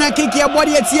a corner kick ya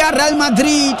body etia Real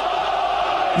Madrid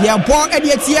ya ball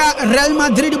etia Real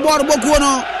Madrid board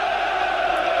bokuno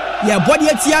ya body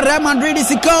etia Real Madrid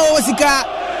sika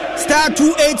star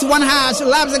 281 hash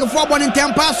Leipzig 4 in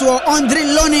 10 password Andre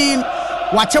Lonin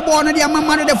watch a ball on the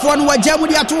Amman the phone wa Jamu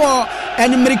dia to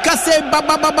and Mirikase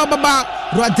baba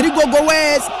Rodrigo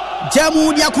Goes,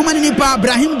 Jamu dia Kumanipa,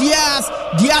 Brahim Diaz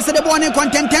the Bonne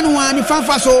content 10-1 in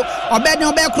Fanfaso, or bed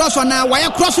no bear cross on now, wire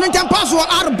crossing and pass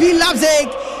RB Leipzig,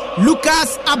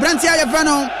 Lucas Abrantia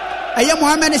Yavano, Aya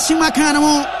Mohamed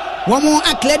Shimakano, one more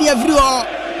Acledia Vrio,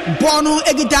 Bono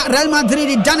Egita, Real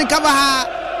Madrid, Dani Cavaha,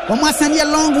 Omasandia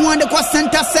long one, the cross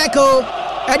center circle,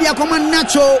 Edia Coman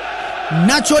Nacho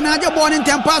Nadia born in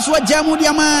Tempaso, Jamu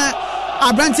Diama,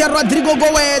 Abrantia Rodrigo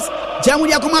Goes.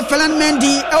 Jamudia Kuma Felan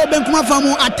Mendy, Elben Kuma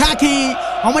Famu attacking.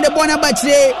 On the Bona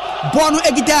Batre, Bono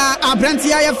Egita,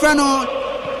 Abrantia Frano,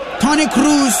 Tony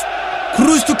Cruz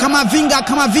to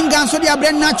Kamavinga, so dia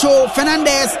Bren Nacho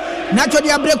Fernandez, Nacho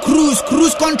dia Bre Cruz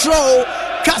control,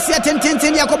 Cassia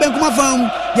Tenten, Yakoben Kuma Fam,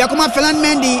 Yakuma Felan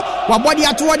Mendy, Wabodi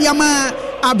Atuadiama,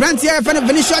 Abrantia fan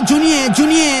Vinicius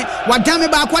Junior wadame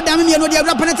ba kwa dame me no dia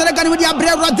repenete ga no dia bre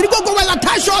Rodrigo Goes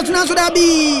attack shot na so da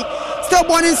bi still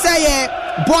born and say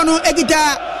Bono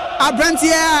Egita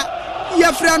Abrantia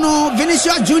Yefrano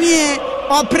Vinicius Junior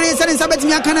or praise and sabet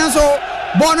mi akana so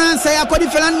Bono say akodi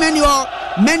Ferland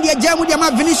Mendy jamu dia ma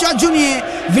Vinicius Junior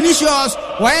Vinicius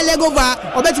wa legova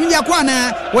obetimi dia kwa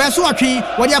na wa so atwe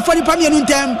wa dia foni pam yenu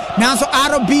ntem na so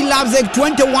RB Leipzig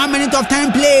 21 minutes of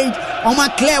time played on my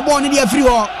clear ball ni dia free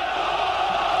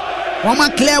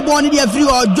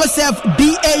o Joseph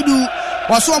B Edu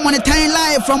was so on the time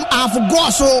live from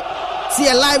Afgoso see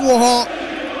a live wo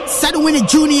said win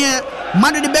junior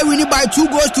Madrid be winning by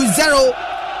 2-0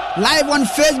 live on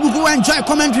Facebook. Who enjoy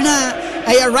commentary na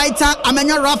a writer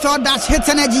Amenya Rafael dash hits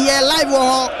energy live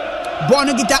wo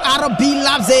Bono gita RB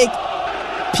Leipzig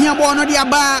Pia Bono dia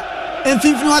ba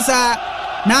emfimfini wasa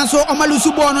nanso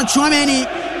omalusu Bono Chouameni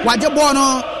waje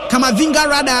Bono kama Vinga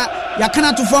rada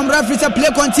yakana to form referee say play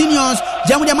continues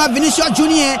jamu dia ma Vinicius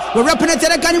Junior we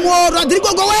represent kanimo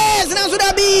Rodrigo Goes nanso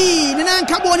da bi nina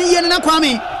nkaboni ye nina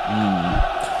kwame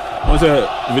once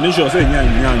Vinicius say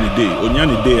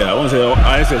nyani day once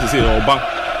ISS say oba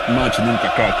match nim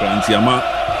kakra nti ama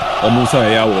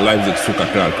omusa ya wo Leipzig so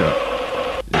kakra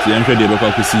Yɛhwɛ de bɛkɔ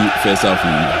akɔsi first half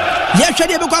ni. Yɛhwɛ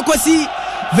de bɛkɔ akɔsi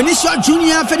Vinicius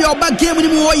Junior fɛ de ɔba game ni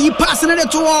mu yi pass na de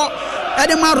to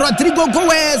Edema Rodrigo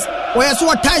Goes wɔyɛ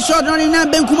so tie shot no na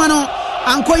benkuma no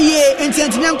anko ye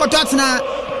entientini ankoto atena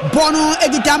Bono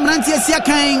Egita Mrantie sia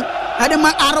kan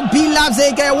Edema RB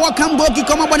Leipzig welcome goalkeeper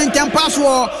come up on tempo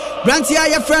so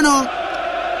Brantia yɛfrɛ no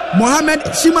Mohamed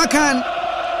Shimakan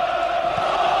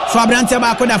so Brantia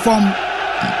ba akɔda form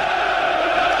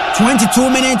 22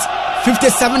 minutes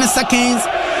 57 seconds.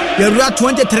 You're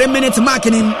 23 minutes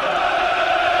marking him.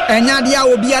 And Nadia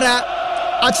will be at a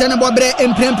Bobre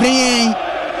in Premprin.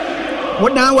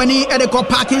 What now when he at the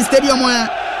parking stadium?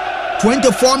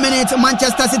 24 minutes,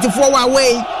 Manchester City 4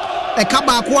 away. A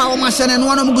Kabakwa, Mashan, and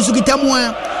one of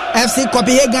Musukitamua. FC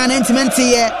Copenhagen and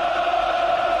Timenti.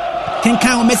 Can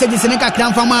count messages in a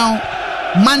crown for Mao.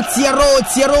 Man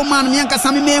Tiero man, Mianka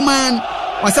Sami Mayman.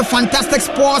 Was a fantastic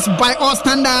sports by all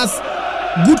standards.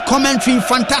 Good commentary,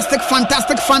 fantastic,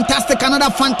 another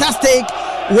fantastic.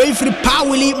 Wilfried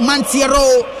Powley,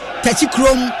 Mantiero,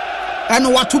 Techikrom, and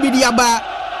Watubi Diaba.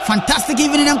 Fantastic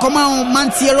evening and command,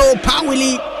 Mantiero,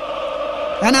 Powley.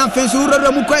 And I'm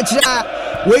Fensura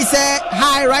Mukwecha. We say,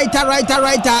 hi, writer.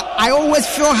 I always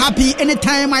feel happy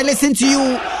anytime I listen to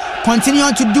you. Continue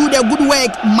to do the good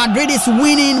work. Madrid is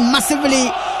winning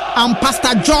massively. I'm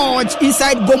Pastor George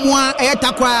inside Gomoa,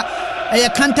 Etakwa. A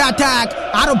counter attack,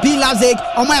 RB Leipzig,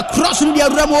 on my cross with the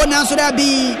Ramo, now so there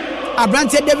be a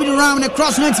branch David Ram, a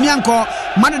cross next Mianco,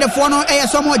 Mother the Fono, a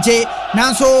Somoje,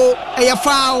 now so a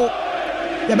foul.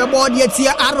 The board yet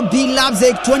here, RB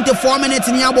Leipzig, 24 minutes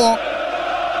in Yabo.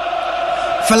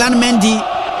 Ferland Mendy,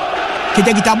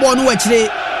 Kitakitabo, which they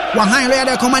were high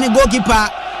the commanding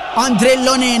goalkeeper, Andre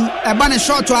Lonin, a banner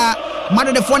shotwa,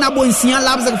 Mother the Fonabo in Sian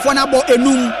Leipzig, Fonabo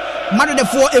Enum, Mother the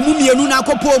Four, Emumi Enuna,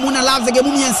 Copo, Muna Leipzig,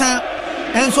 Emumian.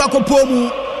 And so Akopomu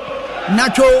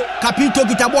Nacho Capito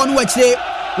Kitabon Weche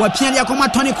Wapia Yakoma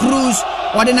Tony Cruz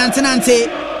or the Nantanante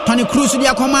Tony Cruz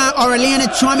Yakoma or Eliane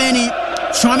Chouameni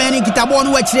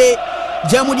Kitabon Weche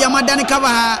Jamudia Madani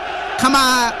Kavaha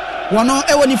Kama Wano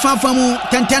Ewani Famu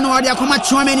Tenteno or Yakoma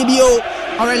Chouameni Bio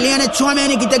or Eliane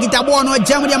Chouameni Kitabon or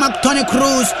Jamudia Tony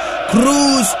Cruz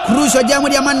or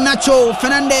Jamudia Nacho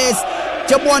Fernandez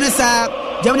Jabonesa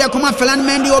Jamudia Koma Ferland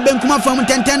Mendy or Benkuma from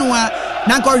Tentenwa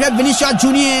Nanko Vinicius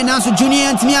Junior, Nanso Junior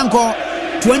and Mianco.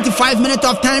 25 minutes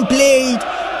of time played.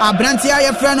 Abrantia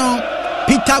Yefreno,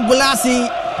 Peter Gulasi,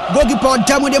 goalkeeper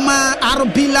Jamudema,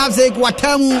 RB Leipzig,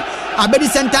 Watamu, Abedi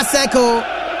Center Circle,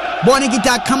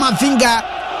 Bonigita Kamavinga,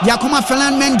 Yakoma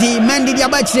Ferland Mendy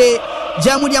Diabache,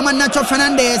 Jamudiama Nacho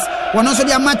Fernandez, Wanoso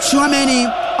Diama Chouameni,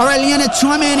 Aureliane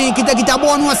Chouameni, Kita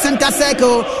Bono Center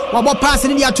Circle, Wabo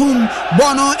passing the Atum,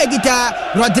 Bono Egita,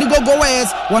 Rodrigo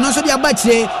Goes, Wanoso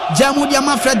Diabache,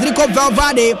 Jamudiama Federico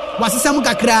Valverde, Wasisamu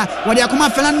Kakra, Wadiakuma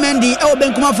Ferland Mendy,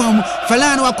 Elben Kumafum,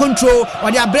 Ferland wa control,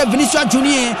 Wadia Brave Vinicius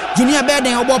Junior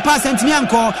Beden, Wabo pass and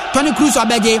Mianco, Tony Cruz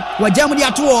Abege,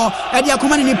 Wajamudia Tuo,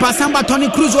 Ediakuma ni Pasamba, Tony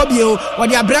Cruz Obio,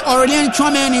 Wadia Brave Aureliane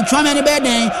Chouameni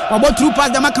Beden, Wabo through pass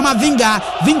the Makama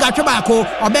Vinga Tobacco,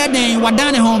 or Beden,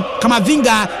 Wadane home,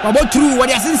 Kamavinga, Wabo through,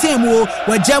 Wadia Sinsemu,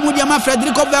 Wajamudiama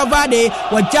Federico Valverde,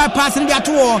 Wadia passing the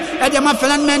Tuo, Ediama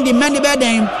Ferland Mendy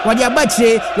Beden, Wadia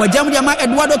Bache, Wajamudiama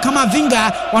Eduardo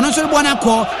Kamavinga, Wanoso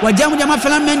Bonako, Wajamudiama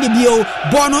Ferland Mendy Bio,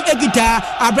 Bono Egita,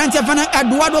 Abrante Fana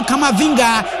Eduardo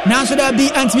Kamavinga, Nanso there be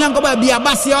Antimiango be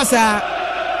Abasiosa,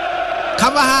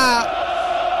 Kavaha,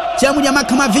 Jamudiama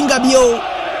Kamavinga Bio,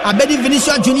 Abedi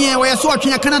Vinicius Junior, where I saw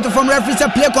Kenya Canada from referee say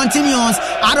play continues.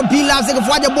 RB Leipzig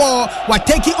for the ball. We're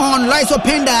taking on Lois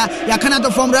Openda. Ya Canada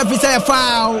from referee say a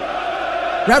foul.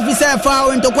 Referee say a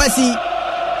foul into Kwesi.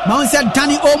 Mount said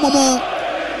Danny Omomo,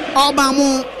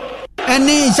 Obamo, and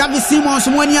Xavi Simons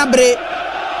Mwani Abre.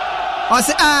 I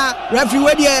say referee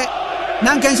where there.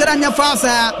 Nankan Shadanya foul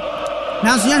sir.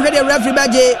 Nansu yan ready referee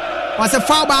baje. I say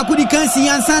foul ba kudi kansi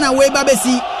yansana we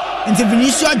babesi. Into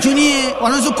Vinicius Junior,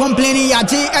 one also complaining.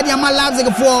 Yaje Ediama Leipzig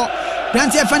for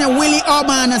Plenty of Willie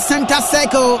Orban, center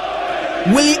circle.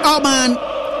 Willie Orban,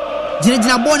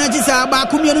 Jinajina Bona Jisa,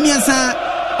 Bakumi Numiansa,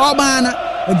 Orban,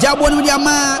 Jabon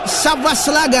Udiama, Shava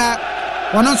Slaga,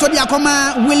 one also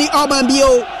Diakoma, Willie Orban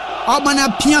Bio, Orban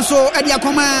Pianso,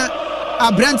 Ediakoma,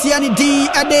 Abrantiani D,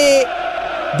 Ade,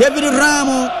 David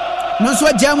Ramo, Nonso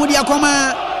Jamu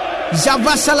Diakoma,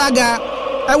 Java Salaga,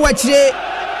 Awatre.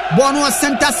 Bono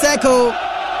center circle.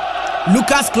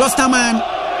 Lucas Klosterman.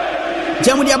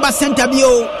 Jamudiaba center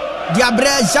bio.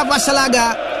 Diabre Java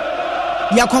Shalaga.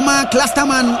 Diakoma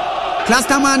Klosterman.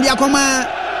 Klosterman Diakoma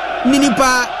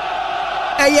Ninipa.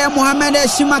 Eye Mohamed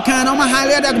Shimakan. Oma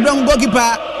Haleda Brown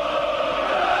goalkeeper.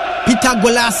 Peter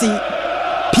Golasi.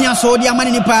 Pianso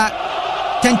Diamani Nipa.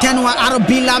 Tentenwa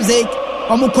RB Leipzig.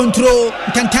 Omu control.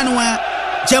 Tentenwa.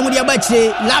 Jamudiaba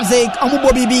Leipzig. Omu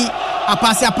Bobibi.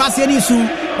 Apasi Nisu.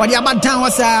 Wadi abadan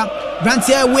wasa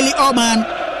Brantier Willie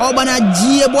Orban a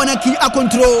jie bona ki a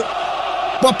control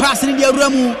bo pass ni dia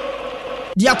ramu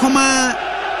dia koma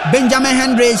Benjamin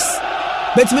Hendricks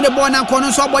betime de bona kono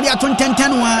so body aton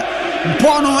tentenwa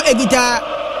bono egita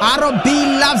RB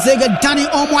Leipzig Danny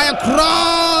Omoya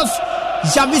cross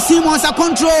Xavi Simons a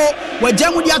control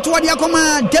wajamu dia to dia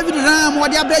koma David Ram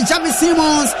wadi abre Xavi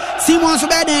Simons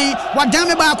beden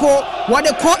wadame bako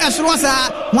wade ko esrosa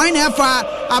wine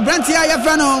efa Abrantia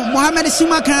Yafano, Mohamed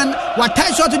Shimakan, what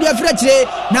tie shot to the Fredre,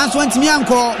 Nance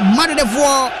Wentimianco, Madrid de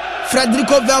Four,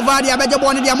 Federico Valverde,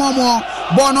 Abedaboni Diamomo,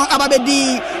 Bono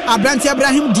Ababedi, Abrantia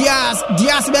Ibrahim Diaz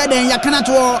Beden,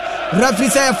 Yakanato, referee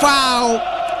say foul,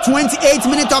 28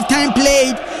 minutes of time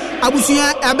played,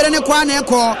 Abusia Abrene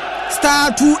Kwaneko,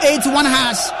 star 281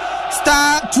 hash,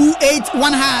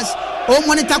 O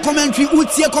monitor commentary,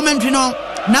 Utia commentary no,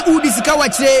 na Udisika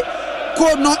Wache.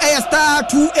 Code no air star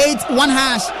 281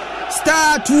 hash.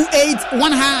 Star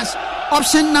 281 hash.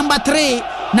 Option number 3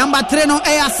 no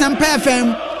air Sample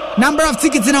FM. Number of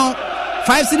tickets no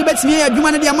 5 city bets me a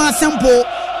human diamond sample.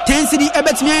 10 city a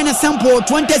bet me in a sample.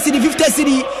 20 city 50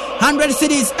 city 100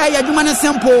 cities a human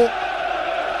sample.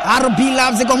 RB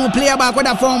Leipzig go player back with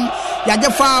a form. Ya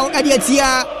foul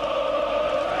Ediatia.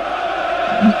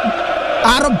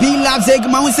 RB Leipzig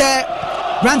Mause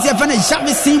Brantier Fane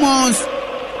Xavi Simons.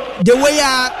 The way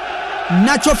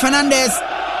Nacho Fernandez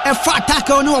a fat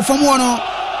tackle no from one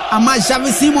ama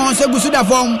Xavi Simons e gusuda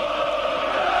form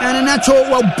and Nacho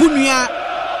wa bunya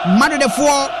Madrid de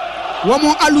Four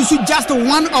womo alusu just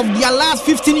one of their last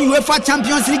 15 UEFA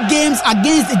Champions League games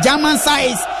against the German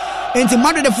sides and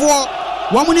Madrid de Four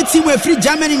womo ni team we free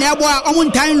Germany na ebo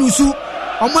omo time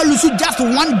lusu just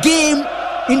one game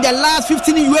in the last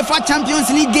 15 UEFA Champions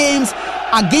League games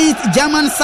against German